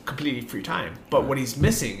he has completely free time. But what he's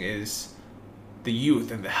missing is the youth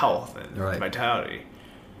and the health and the vitality.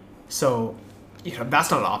 So, that's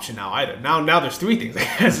not an option now either. Now there's 3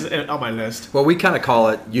 things on my list. Well, we kind of call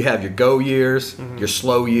it, you have your go years, your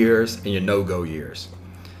slow years, and your no-go years.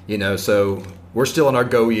 So we're still in our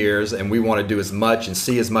go years, and we want to do as much and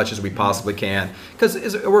see as much as we possibly can because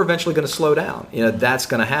we're eventually going to slow down. That's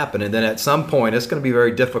going to happen. And then at some point, it's going to be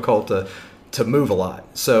very difficult to move a lot.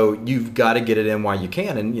 So you've got to get it in while you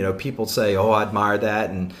can. And, people say, oh, I admire that.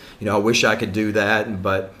 And, I wish I could do that.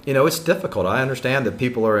 But, it's difficult. I understand that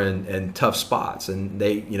people are in tough spots. And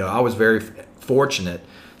I was very fortunate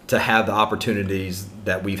to have the opportunities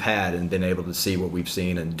that we've had and been able to see what we've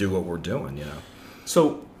seen and do what we're doing,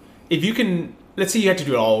 So if you can, let's say you had to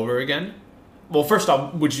do it all over again. Well, first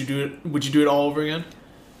off, would you do it all over again?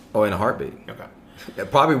 Oh, in a heartbeat. Okay. I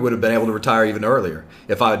probably would have been able to retire even earlier.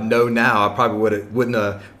 If I known now, I probably wouldn't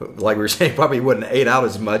have, like we were saying, probably wouldn't have ate out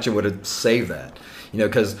as much and would have saved that.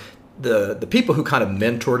 Because the people who kind of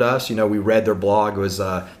mentored us, we read their blog, was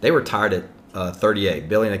they retired at 38,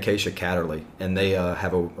 Billy and Acacia Catterley, and they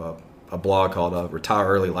have a blog called Retire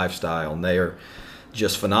Early Lifestyle, and they are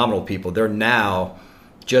just phenomenal people. They're now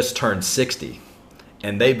just turned 60,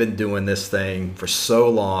 and they've been doing this thing for so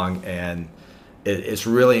long, and it's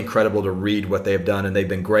really incredible to read what they've done, and they've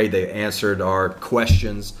been great. They've answered our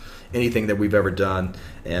questions, anything that we've ever done,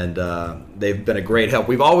 and they've been a great help.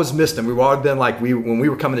 We've always missed them. We've always been like, when we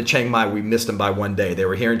were coming to Chiang Mai, we missed them by one day. They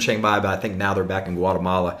were here in Chiang Mai, but I think now they're back in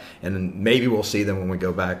Guatemala, and maybe we'll see them when we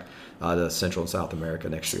go back to Central and South America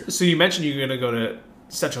next year. So you mentioned you're going to go to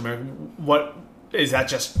Central America. What is that?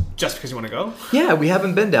 Just because you want to go? Yeah, we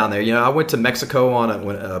haven't been down there. I went to Mexico on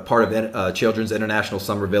a part of Children's International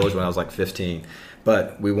Summer Village when I was like 15.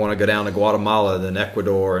 But we want to go down to Guatemala, then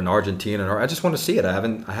Ecuador and Argentina, and I just want to see it. I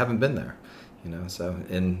haven't been there, So,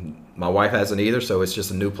 and my wife hasn't either. So it's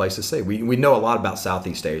just a new place to see. We know a lot about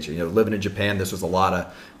Southeast Asia. Living in Japan, this was a lot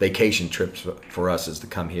of vacation trips for us is to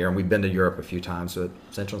come here, and we've been to Europe a few times, but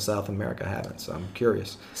Central and South America haven't. So I'm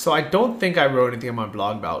curious. So I don't think I wrote anything on my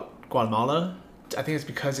blog about Guatemala. I think it's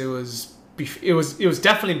because it was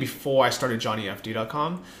definitely before I started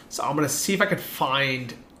JohnnyFD.com. So I'm gonna see if I could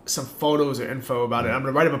find some photos or info about it. I'm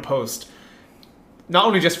gonna write up a post, not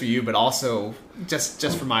only just for you, but also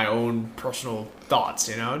just for my own personal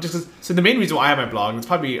thoughts. So the main reason why I have my blog, and it's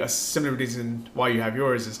probably a similar reason why you have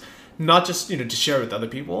yours, is not just to share it with other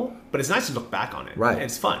people, but it's nice to look back on it. Right,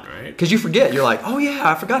 it's fun, right? Because you forget. You're like, oh yeah,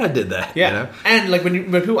 I forgot I did that. Yeah, and like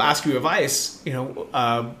when people ask you advice,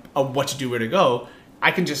 of what to do, where to go,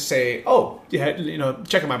 I can just say, oh yeah,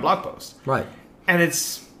 check out my blog post. Right, and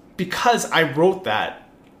it's because I wrote that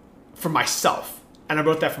for myself, and I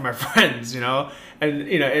wrote that for my friends, and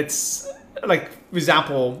it's like, for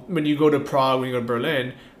example, when you go to Prague, when you go to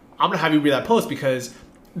Berlin, I'm gonna have you read that post because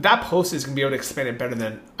that post is gonna be able to explain it better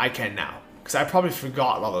than I can now, because I probably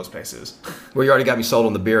forgot all those places. Well, you already got me sold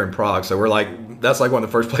on the beer in Prague, so we're like, that's like one of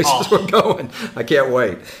the first places we're going. I can't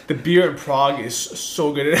wait. The beer in Prague is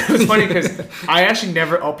so good. It was funny because I actually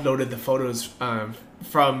never uploaded the photos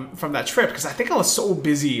from that trip because I think I was so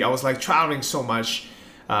busy. I was like traveling so much.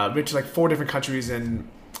 Been to like 4 different countries in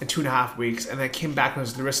 2.5 weeks, and then came back when it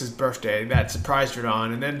was Larissa's birthday that surprised her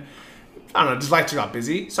on, and then I don't know, just life got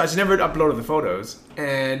busy, so I just never uploaded the photos.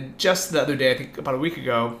 And just the other day, I think about a week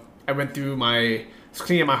ago, I went through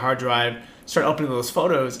cleaning up my hard drive, started opening those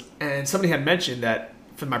photos, and somebody had mentioned that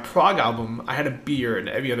for my Prague album, I had a beer in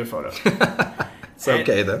every other photo. It's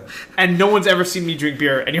okay though. And no one's ever seen me drink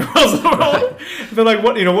beer anywhere else in the world. They're like,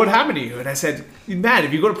 what happened to you? And I said, man,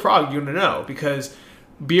 if you go to Prague, you're gonna know, because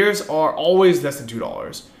beers are always less than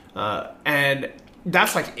 $2, and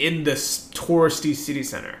that's like in this touristy city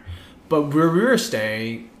center. But where we were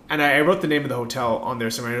staying, and I wrote the name of the hotel on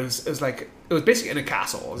there somewhere. It was basically in a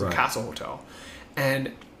castle. It was a castle hotel,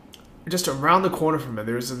 and just around the corner from it,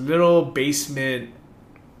 there was a little basement,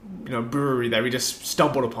 brewery that we just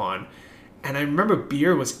stumbled upon. And I remember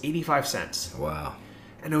beer was 85 cents. Wow!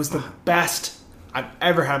 And it was the best I've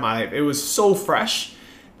ever had in my life. It was so fresh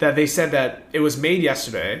that they said that it was made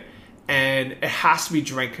yesterday and it has to be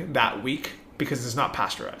drank that week because it's not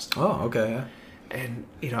pasteurized. Oh, okay. Yeah. And,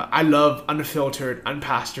 I love unfiltered,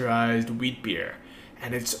 unpasteurized wheat beer.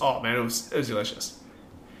 And it was delicious.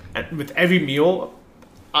 And with every meal,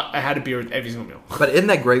 I had a beer with every single meal. But isn't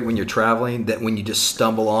that great when you're traveling, that when you just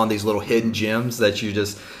stumble on these little hidden gems that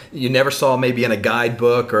you never saw maybe in a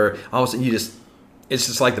guidebook, or all of a sudden it's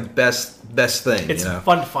just like the best thing. It's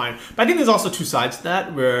fun to find. But I think there's also two sides to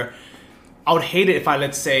that, where I would hate it if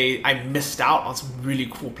let's say I missed out on some really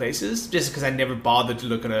cool places just because I never bothered to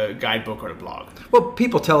look at a guidebook or a blog. Well,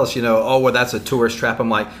 people tell us, that's a tourist trap. I'm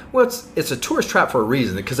like, well, it's a tourist trap for a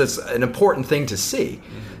reason, because it's an important thing to see.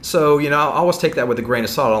 Mm-hmm. So, I always take that with a grain of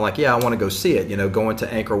salt. I'm like, yeah, I want to go see it, going to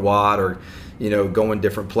Angkor Wat or, going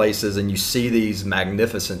different places, and you see these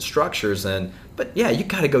magnificent structures, but yeah, you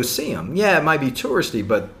got to go see them. Yeah, it might be touristy,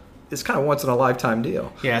 but it's kind of once in a lifetime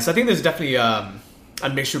deal. Yeah, so I think there's definitely a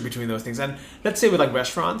mixture between those things. And let's say with like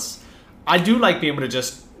restaurants, I do like being able to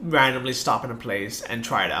just randomly stop in a place and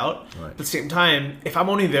try it out. Right. But at the same time, if I'm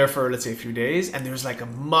only there for, let's say, a few days, and there's like a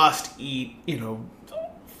must-eat,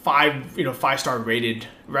 5-star rated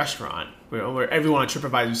restaurant where everyone on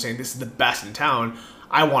TripAdvisor is saying this is the best in town,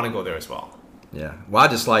 I want to go there as well. Yeah. Well, I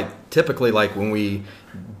just typically when we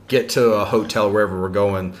get to a hotel, wherever we're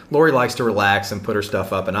going, Lori likes to relax and put her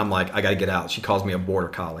stuff up, and I'm like, I got to get out. She calls me a border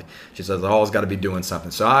collie. She says, I always got to be doing something.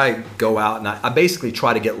 So I go out, and I basically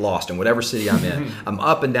try to get lost in whatever city I'm in. I'm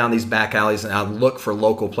up and down these back alleys, and I look for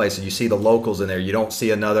local places. You see the locals in there. You don't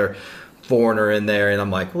see another foreigner in there, and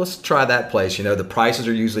I'm like, well, let's try that place. The prices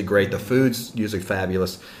are usually great. The food's usually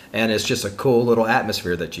fabulous, and it's just a cool little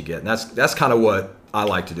atmosphere that you get. And that's kind of what I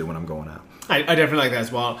like to do when I'm going out. I definitely like that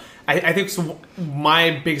as well. I think so.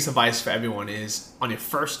 My biggest advice for everyone is on your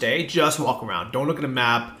first day, just walk around. Don't look at a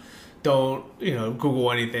map. Don't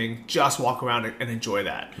Google anything. Just walk around and enjoy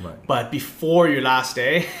that. Right. But before your last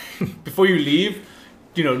day, before you leave,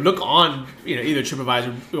 look on either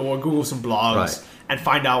TripAdvisor or Google some blogs. Right. And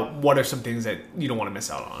find out what are some things that you don't want to miss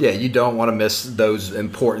out on. Yeah, you don't want to miss those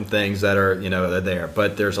important things that are they're there.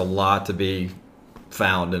 But there's a lot to be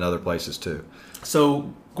found in other places too.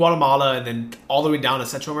 So Guatemala, and then all the way down to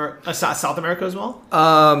South America as well.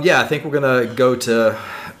 Yeah, I think we're gonna go to.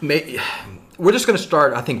 We're just gonna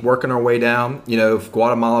start. I think working our way down. If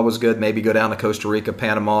Guatemala was good, maybe go down to Costa Rica,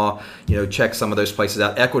 Panama. Check some of those places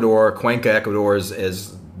out. Ecuador, Cuenca, Ecuador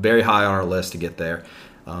is very high on our list to get there,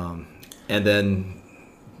 and then.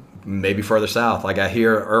 Maybe further south. Like I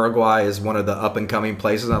hear Uruguay is one of the up and coming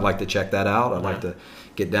places. I'd like to check that out. I'd like to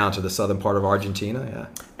get down to the southern part of Argentina.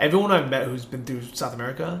 Yeah. Everyone I've met who's been through South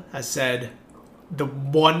America has said the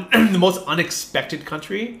most unexpected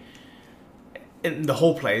country in the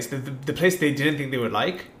whole place, the place they didn't think they would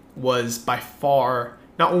like, was by far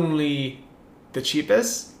not only the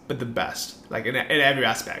cheapest but the best, like in every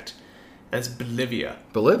aspect. And it's Bolivia.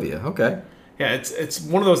 Bolivia. Okay. Yeah, it's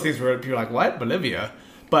one of those things where people are like, what? Bolivia?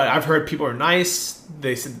 But I've heard people are nice.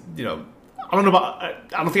 They said, I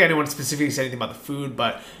don't think anyone specifically said anything about the food,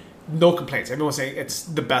 but no complaints. Everyone's saying it's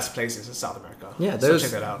the best places in South America. Yeah, so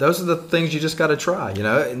check that out. Those are the things you just got to try,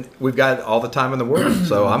 And we've got all the time in the world,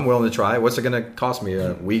 so I'm willing to try it. What's it going to cost me,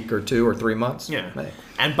 a week or 2 or 3 months? Yeah. Hey.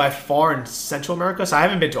 And by far in Central America, so I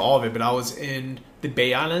haven't been to all of it, but I was in the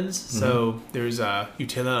Bay Islands. So there's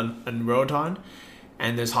Utila and Roatan,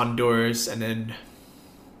 and there's Honduras, and then...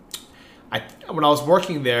 when I was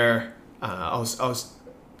working there, I was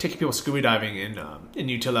taking people scuba diving in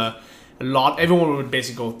Utila. Everyone would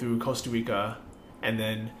basically go through Costa Rica and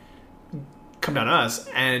then come down to us.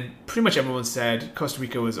 And pretty much everyone said Costa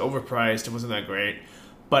Rica was overpriced. It wasn't that great.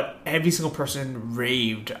 But every single person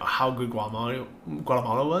raved how good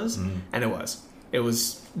Guatemala was, and it was. It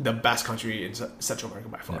was the best country in Central America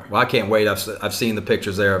by far. Yeah. Well, I can't wait. I've seen the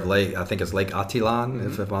pictures there of Lake. I think it's Lake Atilan,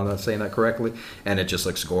 if I'm not saying that correctly, and it just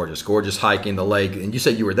looks gorgeous. Gorgeous hiking the lake. And you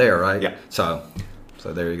said you were there, right? Yeah. So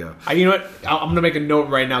there you go. You know what? I'm gonna make a note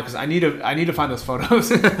right now because I need to find those photos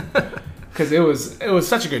because it was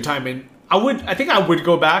such a good time. And I think I would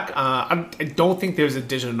go back. I don't think there's a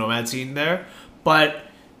digital nomad scene there, but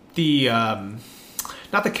the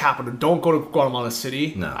not the capital. Don't go to Guatemala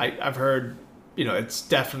City. No. I've heard. It's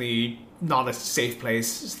definitely not a safe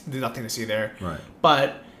place. There's nothing to see there. Right.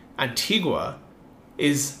 But Antigua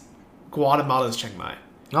is Guatemala's Chiang Mai.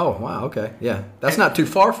 Oh, wow. Okay. Yeah. That's not too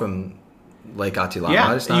far from Lake Atilan.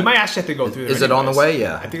 Yeah. Right? You might actually have to go through there. Is it on the way?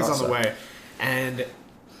 Yeah. I think it's on the way. And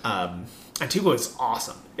Antigua is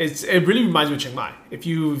awesome. It really reminds me of Chiang Mai.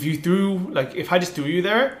 If I just threw you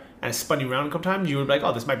there and I spun you around a couple times, you would be like,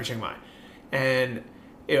 oh, this might be Chiang Mai. And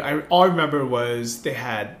all I remember was they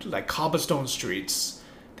had like cobblestone streets.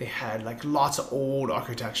 They had like lots of old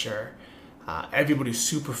architecture. Everybody's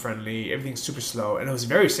super friendly. Everything's super slow, and it was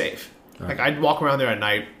very safe. Right. Like I'd walk around there at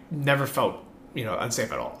night, never felt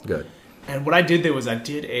unsafe at all. Good. And what I did there was I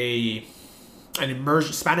did an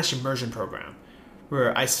Spanish immersion program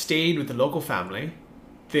where I stayed with the local family.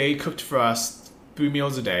 They cooked for us 3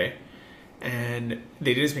 meals a day, and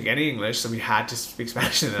they didn't speak any English, so we had to speak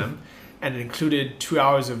Spanish to them. And it included 2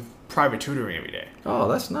 hours of private tutoring every day. Oh,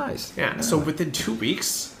 that's nice. Yeah. So within 2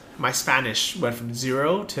 weeks, my Spanish went from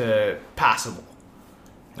 0 to passable.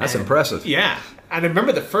 That's impressive. Yeah. And I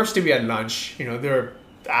remember the first day we had lunch, they were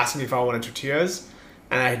asking me if I wanted tortillas,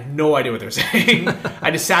 and I had no idea what they were saying.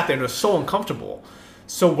 I just sat there and it was so uncomfortable.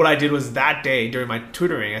 So what I did was that day during my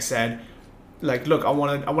tutoring, I said, like, look, I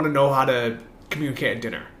want to know how to communicate at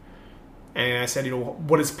dinner. And I said,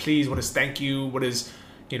 what is please, what is thank you, what is,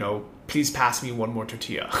 please pass me one more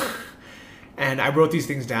tortilla. And I wrote these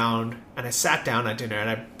things down, and I sat down at dinner, and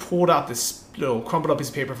I pulled out this little crumpled up piece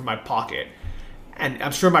of paper from my pocket. And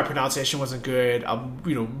I'm sure my pronunciation wasn't good. I'm,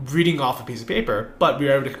 reading off a piece of paper, but we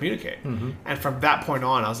were able to communicate. Mm-hmm. And from that point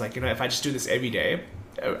on, I was like, if I just do this every day,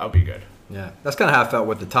 I'll be good. Yeah, that's kind of how I felt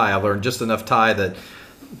with the Thai. I learned just enough Thai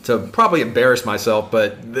to probably embarrass myself,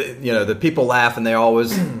 but the people laugh, and they're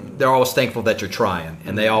always thankful that you're trying,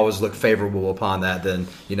 and they always look favorable upon that than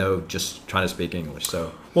just trying to speak English.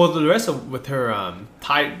 So Larissa, with her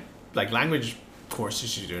Thai language courses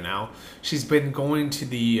she's doing now, she's been going to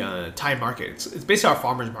the Thai market. It's basically our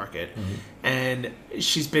farmers market, and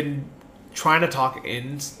she's been trying to talk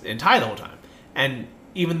in Thai the whole time. And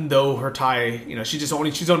even though her Thai, she's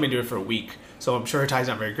only been doing it for a week, so I'm sure her Thai's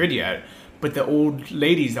not very good yet. But the old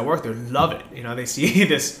ladies that work there love it. They see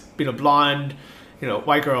this, blonde,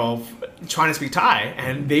 white girl trying to speak Thai,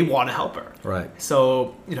 and they want to help her. Right.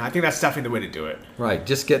 So, I think that's definitely the way to do it. Right.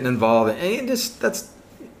 Just getting involved, and that's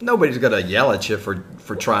nobody's gonna yell at you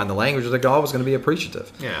for trying the language. They're always going to be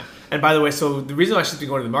appreciative. Yeah. And by the way, so the reason why she's been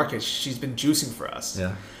going to the market, she's been juicing for us.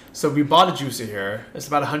 Yeah. So we bought a juicer here. It's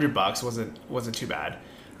about $100. wasn't too bad.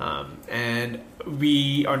 And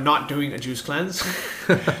we are not doing a juice cleanse,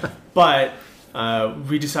 but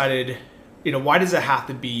we decided, why does it have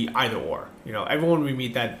to be either or? Everyone we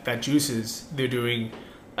meet that juices, they're doing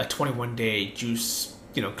a 21-day juice,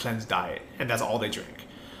 cleanse diet, and that's all they drink,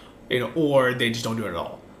 or they just don't do it at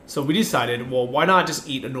all. So we decided, well, why not just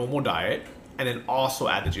eat a normal diet and then also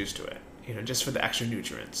add the juice to it, just for the extra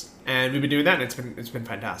nutrients. And we've been doing that, and it's been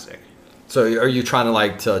fantastic. So are you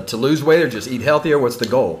trying to lose weight or just eat healthier? What's the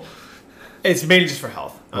goal? It's mainly just for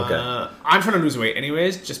health. Okay. I'm trying to lose weight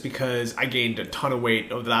anyways, just because I gained a ton of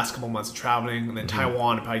weight over the last couple months of traveling. And then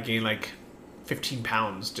Taiwan, I probably gained like 15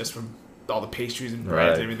 pounds just from all the pastries and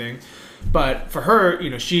breads and everything. But for her,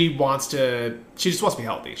 she just wants to be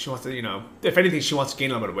healthy. She wants to, if anything, she wants to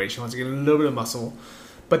gain a little bit of weight. She wants to gain a little bit of muscle.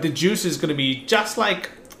 But the juice is going to be just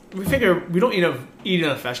like, we figure we don't eat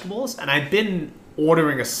enough vegetables. And I've been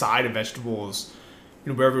ordering a side of vegetables,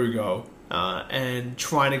 wherever we go. And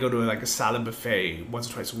trying to go to like a salad buffet once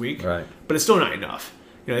or twice a week. Right. But it's still not enough.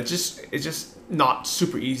 It's just not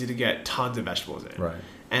super easy to get tons of vegetables in. Right.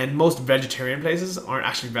 And most vegetarian places aren't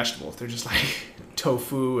actually vegetables. They're just like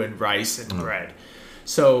tofu and rice and bread.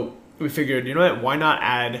 So we figured, why not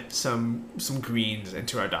add some greens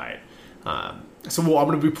into our diet? So I'm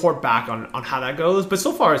going to report back on how that goes. But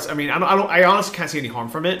so far, I honestly can't see any harm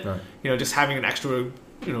from it. Right. Just having an extra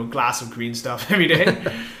glass of green stuff every day.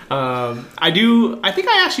 I think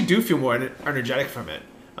I actually do feel more energetic from it.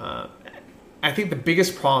 I think the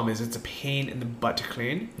biggest problem is it's a pain in the butt to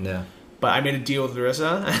clean. Yeah. But I made a deal with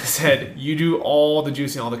Larissa and I said, you do all the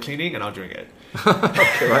juicing, all the cleaning, and I'll drink it.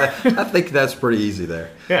 Okay, well, I think that's pretty easy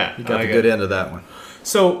there. Yeah. You got the good end of that one.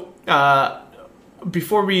 So,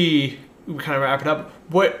 before we kind of wrap it up,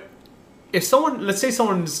 let's say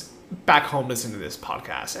someone's back home listening to this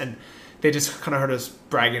podcast and they just kind of heard us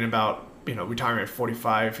bragging about, retirement at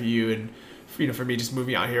 45 for you and, for me just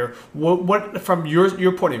moving out here. What from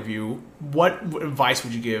your point of view, what advice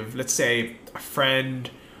would you give, let's say, a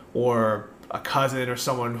friend or a cousin or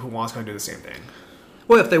someone who wants to do the same thing?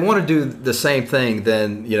 Well, if they want to do the same thing,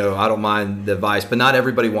 then, I don't mind the advice, but not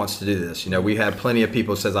everybody wants to do this. We had plenty of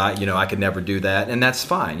people who says, I could never do that. And that's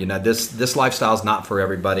fine. This lifestyle is not for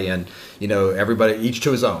everybody. And, everybody, each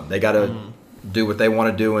to his own. They got to do what they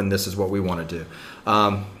want to do. And this is what we want to do.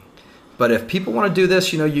 But if people want to do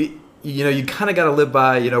this, you kind of got to live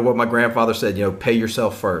by, what my grandfather said, pay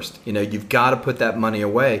yourself first. You've got to put that money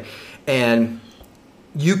away. And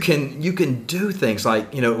you can do things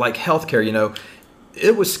like healthcare,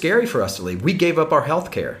 It was scary for us to leave. We gave up our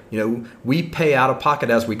health care. We pay out of pocket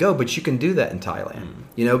as we go, but you can do that in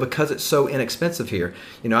Thailand, because it's so inexpensive here.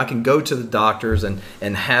 I can go to the doctors and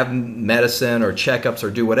have medicine or checkups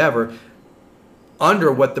or do whatever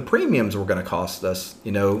under what the premiums were going to cost us,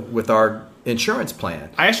 with our insurance plan.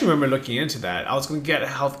 I actually remember looking into that. I was going to get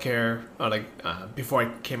health care before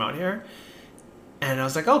I came out here. And I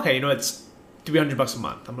was like, okay, it's $300 a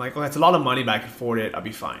month. I'm like, well, that's a lot of money, but I can afford it. I'll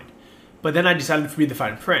be fine. But then I decided to read the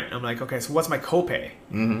fine print. I'm like, okay, so what's my copay?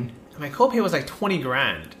 Mm-hmm. And my copay was like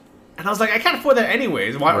 $20,000, and I was like, I can't afford that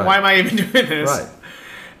anyways. Why am I even doing this?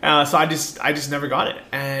 Right. So I just never got it,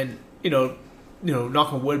 and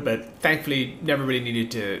knock on wood, but thankfully never really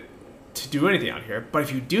needed to do anything out here. But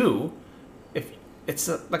if you do, if it's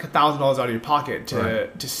like $1,000 out of your pocket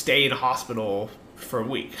to stay in a hospital for a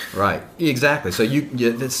week. Right. Exactly. So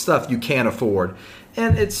this stuff you can't afford.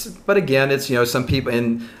 And but again, it's, some people,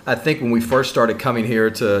 and I think when we first started coming here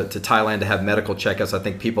to Thailand to have medical checkups, I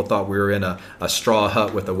think people thought we were in a straw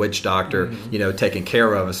hut with a witch doctor, taking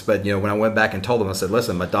care of us. But, when I went back and told them, I said,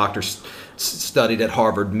 listen, my doctor studied at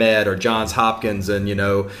Harvard Med or Johns Hopkins and,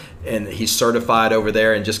 and he's certified over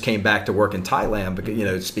there and just came back to work in Thailand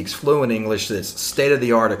because, speaks fluent English. It's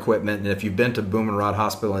state-of-the-art equipment. And if you've been to Bumrungrad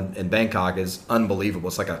Hospital in Bangkok, it's unbelievable.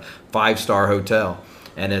 It's like a 5-star hotel.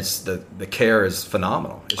 And it's the care is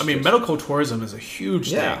phenomenal. Medical tourism is a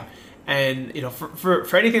huge thing. And,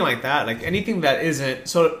 for anything like that, like anything that isn't...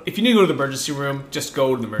 So if you need to go to the emergency room, just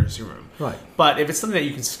go to the emergency room. Right. But if it's something that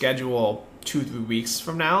you can schedule 2-3 weeks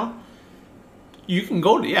from now, you can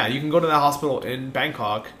go to that hospital in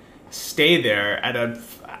Bangkok, stay there at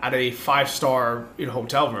a 5-star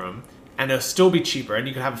hotel room, and it'll still be cheaper. And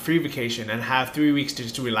you can have a free vacation and have 3 weeks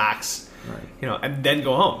just to relax Right. And then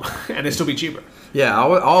go home, and it'd still be cheaper. Yeah,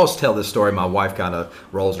 I always tell this story. My wife kind of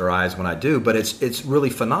rolls her eyes when I do, but it's really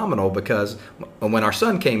phenomenal because when our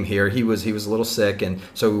son came here, he was a little sick, and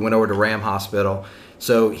so we went over to Ram Hospital.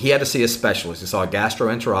 So he had to see a specialist. He saw a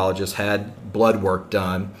gastroenterologist, had blood work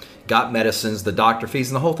done, got medicines, the doctor fees,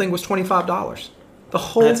 and the whole thing was $25. The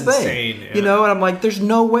whole That's thing, insane, yeah. And I'm like, there's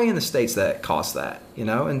no way in the States that costs that,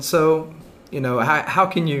 and so, how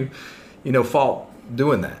can you, fault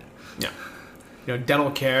doing that? Yeah. Dental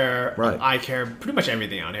care, right. Eye care, pretty much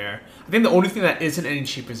everything out here. I think the only thing that isn't any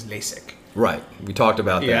cheaper is LASIK. Right. We talked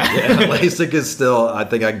about that. Yeah. LASIK is still, I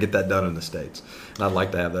think I can get that done in the States. And I'd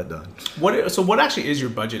like to have that done. So what actually is your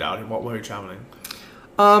budget out here while you're traveling?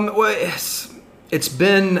 Well, it's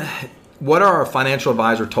been what our financial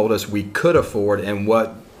advisor told us we could afford, and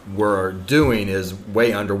what we're doing is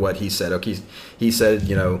way under what he said. Okay, he said,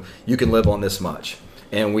 you can live on this much.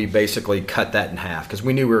 And we basically cut that in half because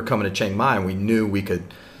we knew we were coming to Chiang Mai and we knew we could,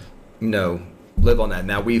 live on that.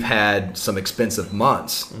 Now, we've had some expensive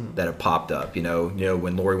months that have popped up,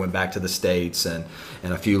 when Lori went back to the States and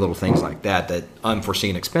a few little things like that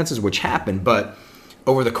unforeseen expenses, which happened. But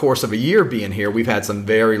over the course of a year being here, we've had some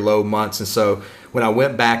very low months. And so when I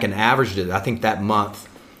went back and averaged it, I think that month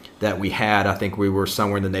that we had, I think we were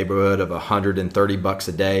somewhere in the neighborhood of $130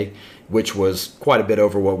 a day, which was quite a bit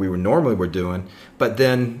over what we were doing. But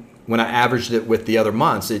then when I averaged it with the other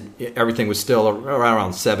months, everything was still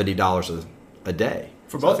around $70 a day.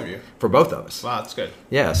 For both of you? For both of us. Wow, that's good.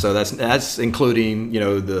 Yeah, so that's including,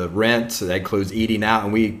 the rent, so that includes eating out,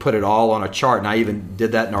 and we put it all on a chart, and I even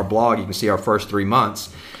did that in our blog. You can see our first 3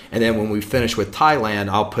 months. And then when we finish with Thailand,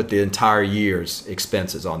 I'll put the entire year's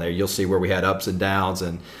expenses on there. You'll see where we had ups and downs,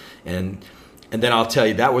 and then I'll tell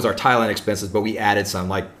you, that was our Thailand expenses, but we added some.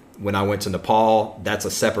 Like when I went to Nepal, that's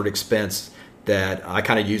a separate expense that I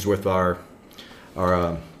kind of use with our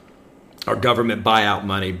government buyout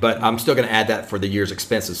money, but I'm still going to add that for the year's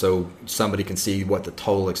expenses so somebody can see what the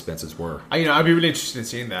total expenses were. I'd be really interested in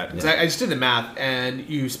seeing that. Yeah. I just did the math, and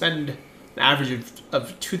you spend an average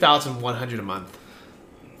of $2,100 a month.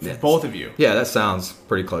 For both of you. Yeah, that sounds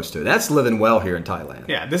pretty close to it. That's living well here in Thailand.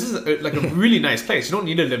 Yeah, this is like a really nice place. You don't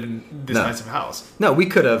need to live in this nice of a house. No, we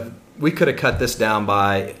could have cut this down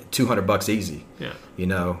by $200 easy. Yeah.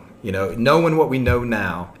 Knowing what we know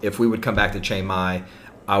now, if we would come back to Chiang Mai,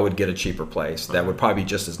 I would get a cheaper place that would probably be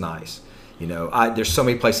just as nice. There's so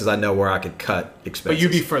many places I know where I could cut expenses. But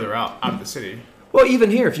you'd be further out of the city. Well,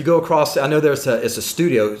 even here, if you go across, I know it's a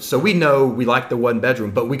studio, so we know we like the 1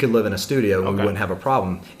 bedroom, but we could live in a studio and we wouldn't have a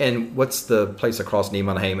problem. And what's the place across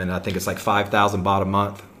Neiman Haman? I think it's like $5,000 baht a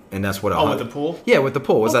month, and that's what. With the pool? Yeah, with the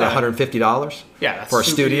pool. Was that $150? Yeah, that's for a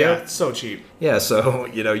studio. Yeah, it's so cheap. Yeah, so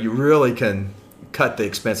you really can cut the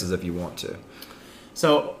expenses if you want to.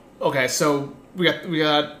 So we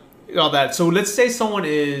got all that. So let's say someone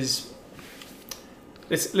is.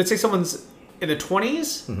 Let's say someone's in their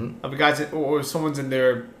 20s of guys, or someone's in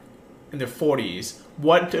their 40s.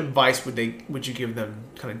 What advice would you give them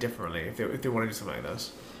kind of differently if they want to do something like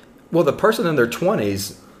this? Well, the person in their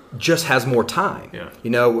 20s just has more time. Yeah.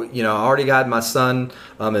 I already got my son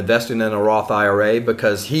investing in a Roth IRA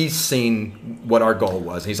because he's seen what our goal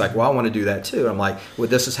was. He's like, well, I want to do that too. I'm like, well,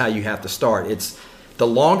 this is how you have to start. It's the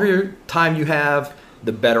longer time you have,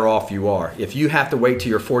 the better off you are. If you have to wait till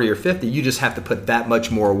you're 40 or 50, you just have to put that much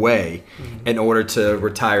more away in order to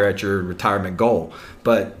retire at your retirement goal.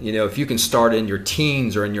 But, if you can start in your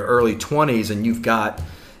teens or in your early 20s and you've got,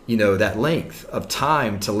 that length of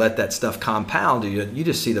time to let that stuff compound, you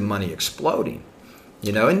just see the money exploding.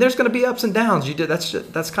 And there's going to be ups and downs.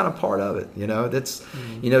 That's kind of part of it. That's,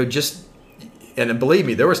 just. And believe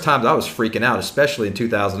me, there was times I was freaking out, especially in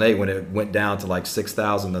 2008 when it went down to like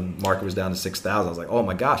 6,000. The market was down to 6,000. I was like, oh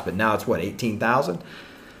my gosh! But now it's 18,000.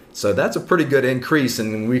 So that's a pretty good increase,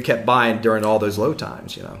 and we kept buying during all those low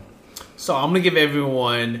times. So I'm gonna give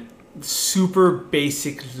everyone super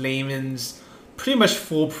basic layman's, pretty much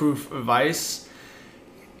foolproof advice.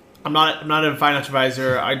 I'm not a financial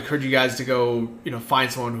advisor. I'd encourage you guys to go, find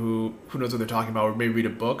someone who knows what they're talking about, or maybe read a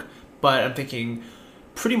book. But I'm thinking,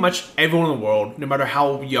 pretty much everyone in the world, no matter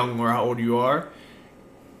how young or how old you are,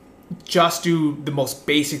 just do the most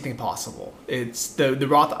basic thing possible. It's the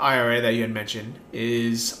Roth IRA that you had mentioned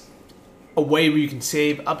is a way where you can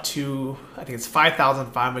save up to, I think it's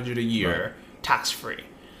 $5,500 a year, tax free.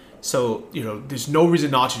 So there's no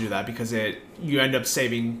reason not to do that because you end up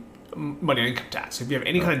saving money on income tax. So if you have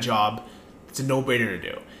any kind of job, it's a no-brainer to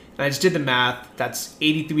do. And I just did the math. That's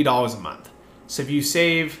 $83 a month. So if you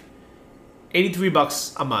save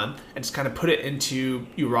 $83 a month and just kind of put it into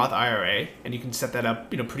your Roth IRA, and you can set that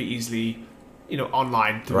up, pretty easily,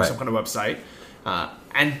 online through some kind of website.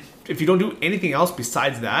 And if you don't do anything else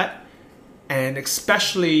besides that, and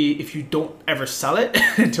especially if you don't ever sell it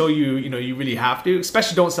until you really have to,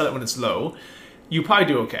 especially don't sell it when it's low, you probably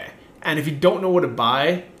do okay. And if you don't know what to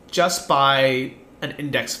buy, just buy an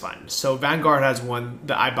index fund. So Vanguard has one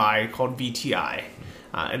that I buy called VTI,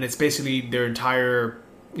 and it's basically their entire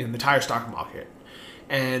the entire stock market.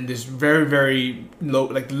 And there's very, very low,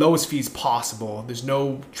 like lowest fees possible. There's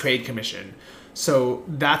no trade commission. So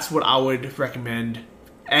that's what I would recommend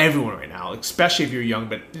everyone right now, especially if you're young.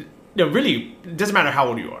 But really, it doesn't matter how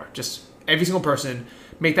old you are. Just every single person,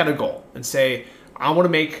 make that a goal and say, I want to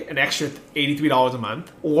make an extra $83 a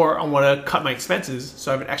month, or I want to cut my expenses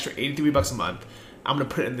so I have an extra $83 a month. I'm going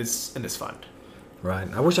to put it in this fund. Right.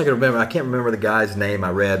 I wish I could remember. I can't remember the guy's name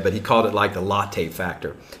I read, but he called it like the latte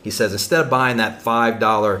factor. He says instead of buying that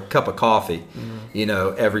 $5 cup of coffee,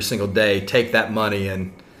 every single day, take that money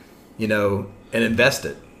and invest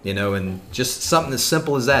it, and just something as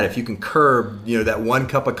simple as that. If you can curb, that one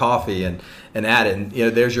cup of coffee and add it, and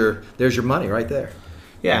there's your money right there.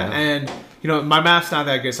 Yeah, and my math's not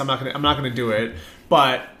that good, so I'm not gonna do it.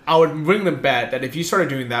 But I would bring the bet that if you started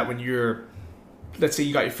doing that when you're, let's say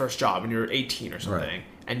you got your first job and you're 18 or something, right,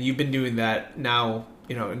 and you've been doing that now,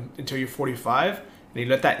 until you're 45, and you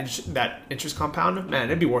let that interest compound, man,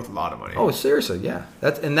 it'd be worth a lot of money. Oh, seriously, yeah.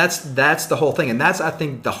 That's the whole thing, and that's, I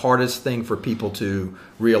think, the hardest thing for people to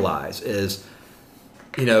realize is,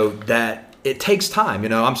 that it takes time.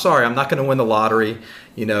 I'm sorry, I'm not going to win the lottery.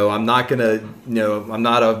 I'm not going to, I'm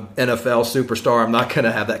not a NFL superstar. I'm not going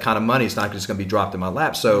to have that kind of money. It's not just going to be dropped in my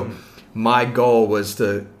lap. So my goal was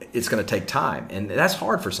it's going to take time, and that's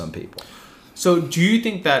hard for some people. So do you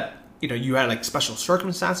think that, you had like special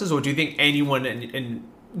circumstances, or do you think anyone in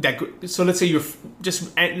that, so let's say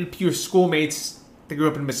your schoolmates that grew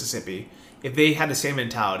up in Mississippi, if they had the same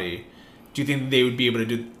mentality, do you think they would be able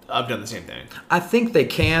to have done the same thing? I think they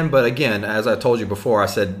can, but again, as I told you before, I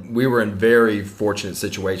said we were in very fortunate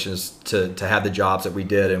situations to have the jobs that we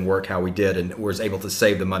did and work how we did, and was able to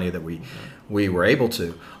save the money that we were able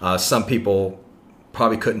to. Some people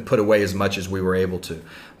probably couldn't put away as much as we were able to.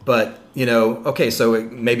 But, okay, so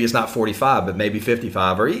maybe it's not 45, but maybe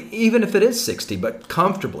 55, or even if it is 60, but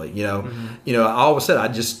comfortably, I always said I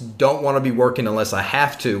just don't want to be working unless I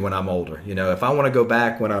have to when I'm older. If I want to go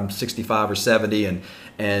back when I'm 65 or 70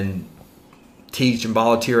 and teach and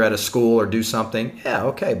volunteer at a school or do something, yeah,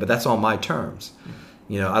 okay, but that's on my terms.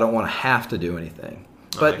 I don't want to have to do anything.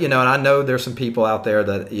 But, and I know there's some people out there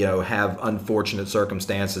that, have unfortunate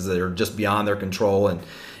circumstances that are just beyond their control, and,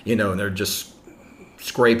 and they're just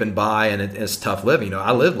scraping by, and it's tough living.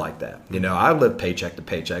 I lived like that. I lived paycheck to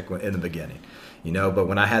paycheck in the beginning, but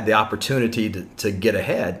when I had the opportunity to get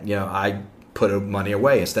ahead, I put money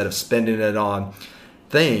away instead of spending it on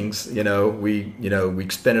things. We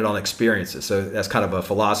spend it on experiences. So that's kind of a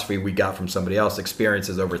philosophy we got from somebody else: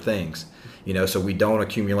 experiences over things. So we don't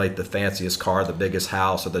accumulate the fanciest car, the biggest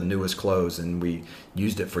house, or the newest clothes, and we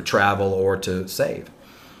used it for travel or to save.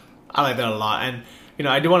 I like that a lot. And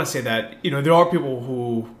I do want to say that, there are people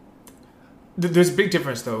who, there's a big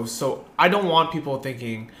difference though. So I don't want people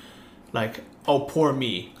thinking like, oh, poor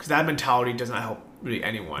me, because that mentality doesn't help really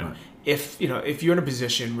anyone. Right. If you're in a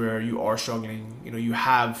position where you are struggling, you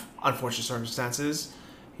have unfortunate circumstances,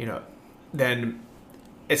 then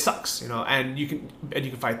it sucks, and you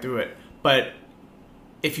can fight through it. But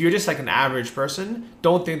if you're just like an average person,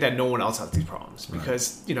 don't think that no one else has these problems,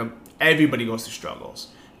 because, everybody goes through struggles,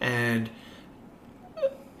 and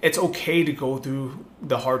it's okay to go through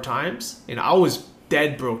the hard times. I was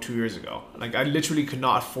dead broke 2 years ago. Like, I literally could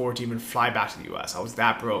not afford to even fly back to the US. I was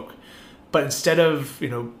that broke. But instead of,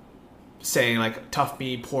 saying like tough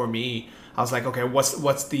me, poor me, I was like, okay, what's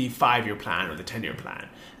the 5-year plan or the 10-year plan?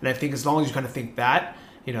 And I think as long as you kind of think that,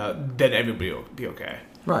 then everybody will be okay.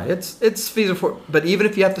 Right. It's feasible, but even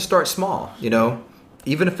if you have to start small,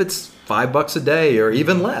 even if it's $5 a day or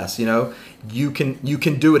even less, you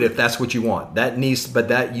can do it if that's what you want. But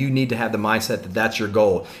you need to have the mindset that that's your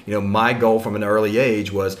goal. My goal from an early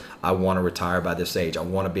age was I want to retire by this age. I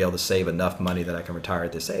want to be able to save enough money that I can retire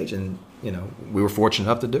at this age, and we were fortunate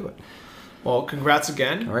enough to do it. Well, congrats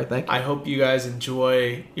again. All right, thank you. I hope you guys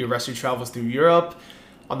enjoy your rest of your travels through Europe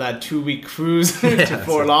on that 2-week cruise to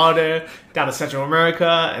Fort Lauderdale, down to Central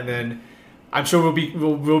America, and then I'm sure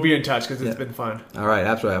we'll be in touch because it's been fun. All right,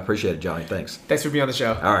 absolutely. I appreciate it, Johnny. Thanks. Thanks for being on the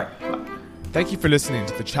show. All right. Thank you for listening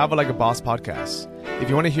to the Travel Like a Boss podcast. If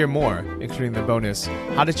you want to hear more, including the bonus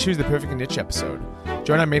How to Choose the Perfect Niche episode,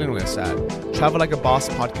 join our mailing list at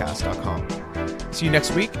travellikeabosspodcast.com. See you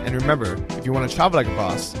next week, and remember, if you want to travel like a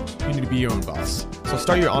boss, you need to be your own boss. So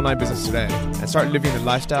start your online business today and start living the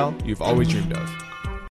lifestyle you've always dreamed of.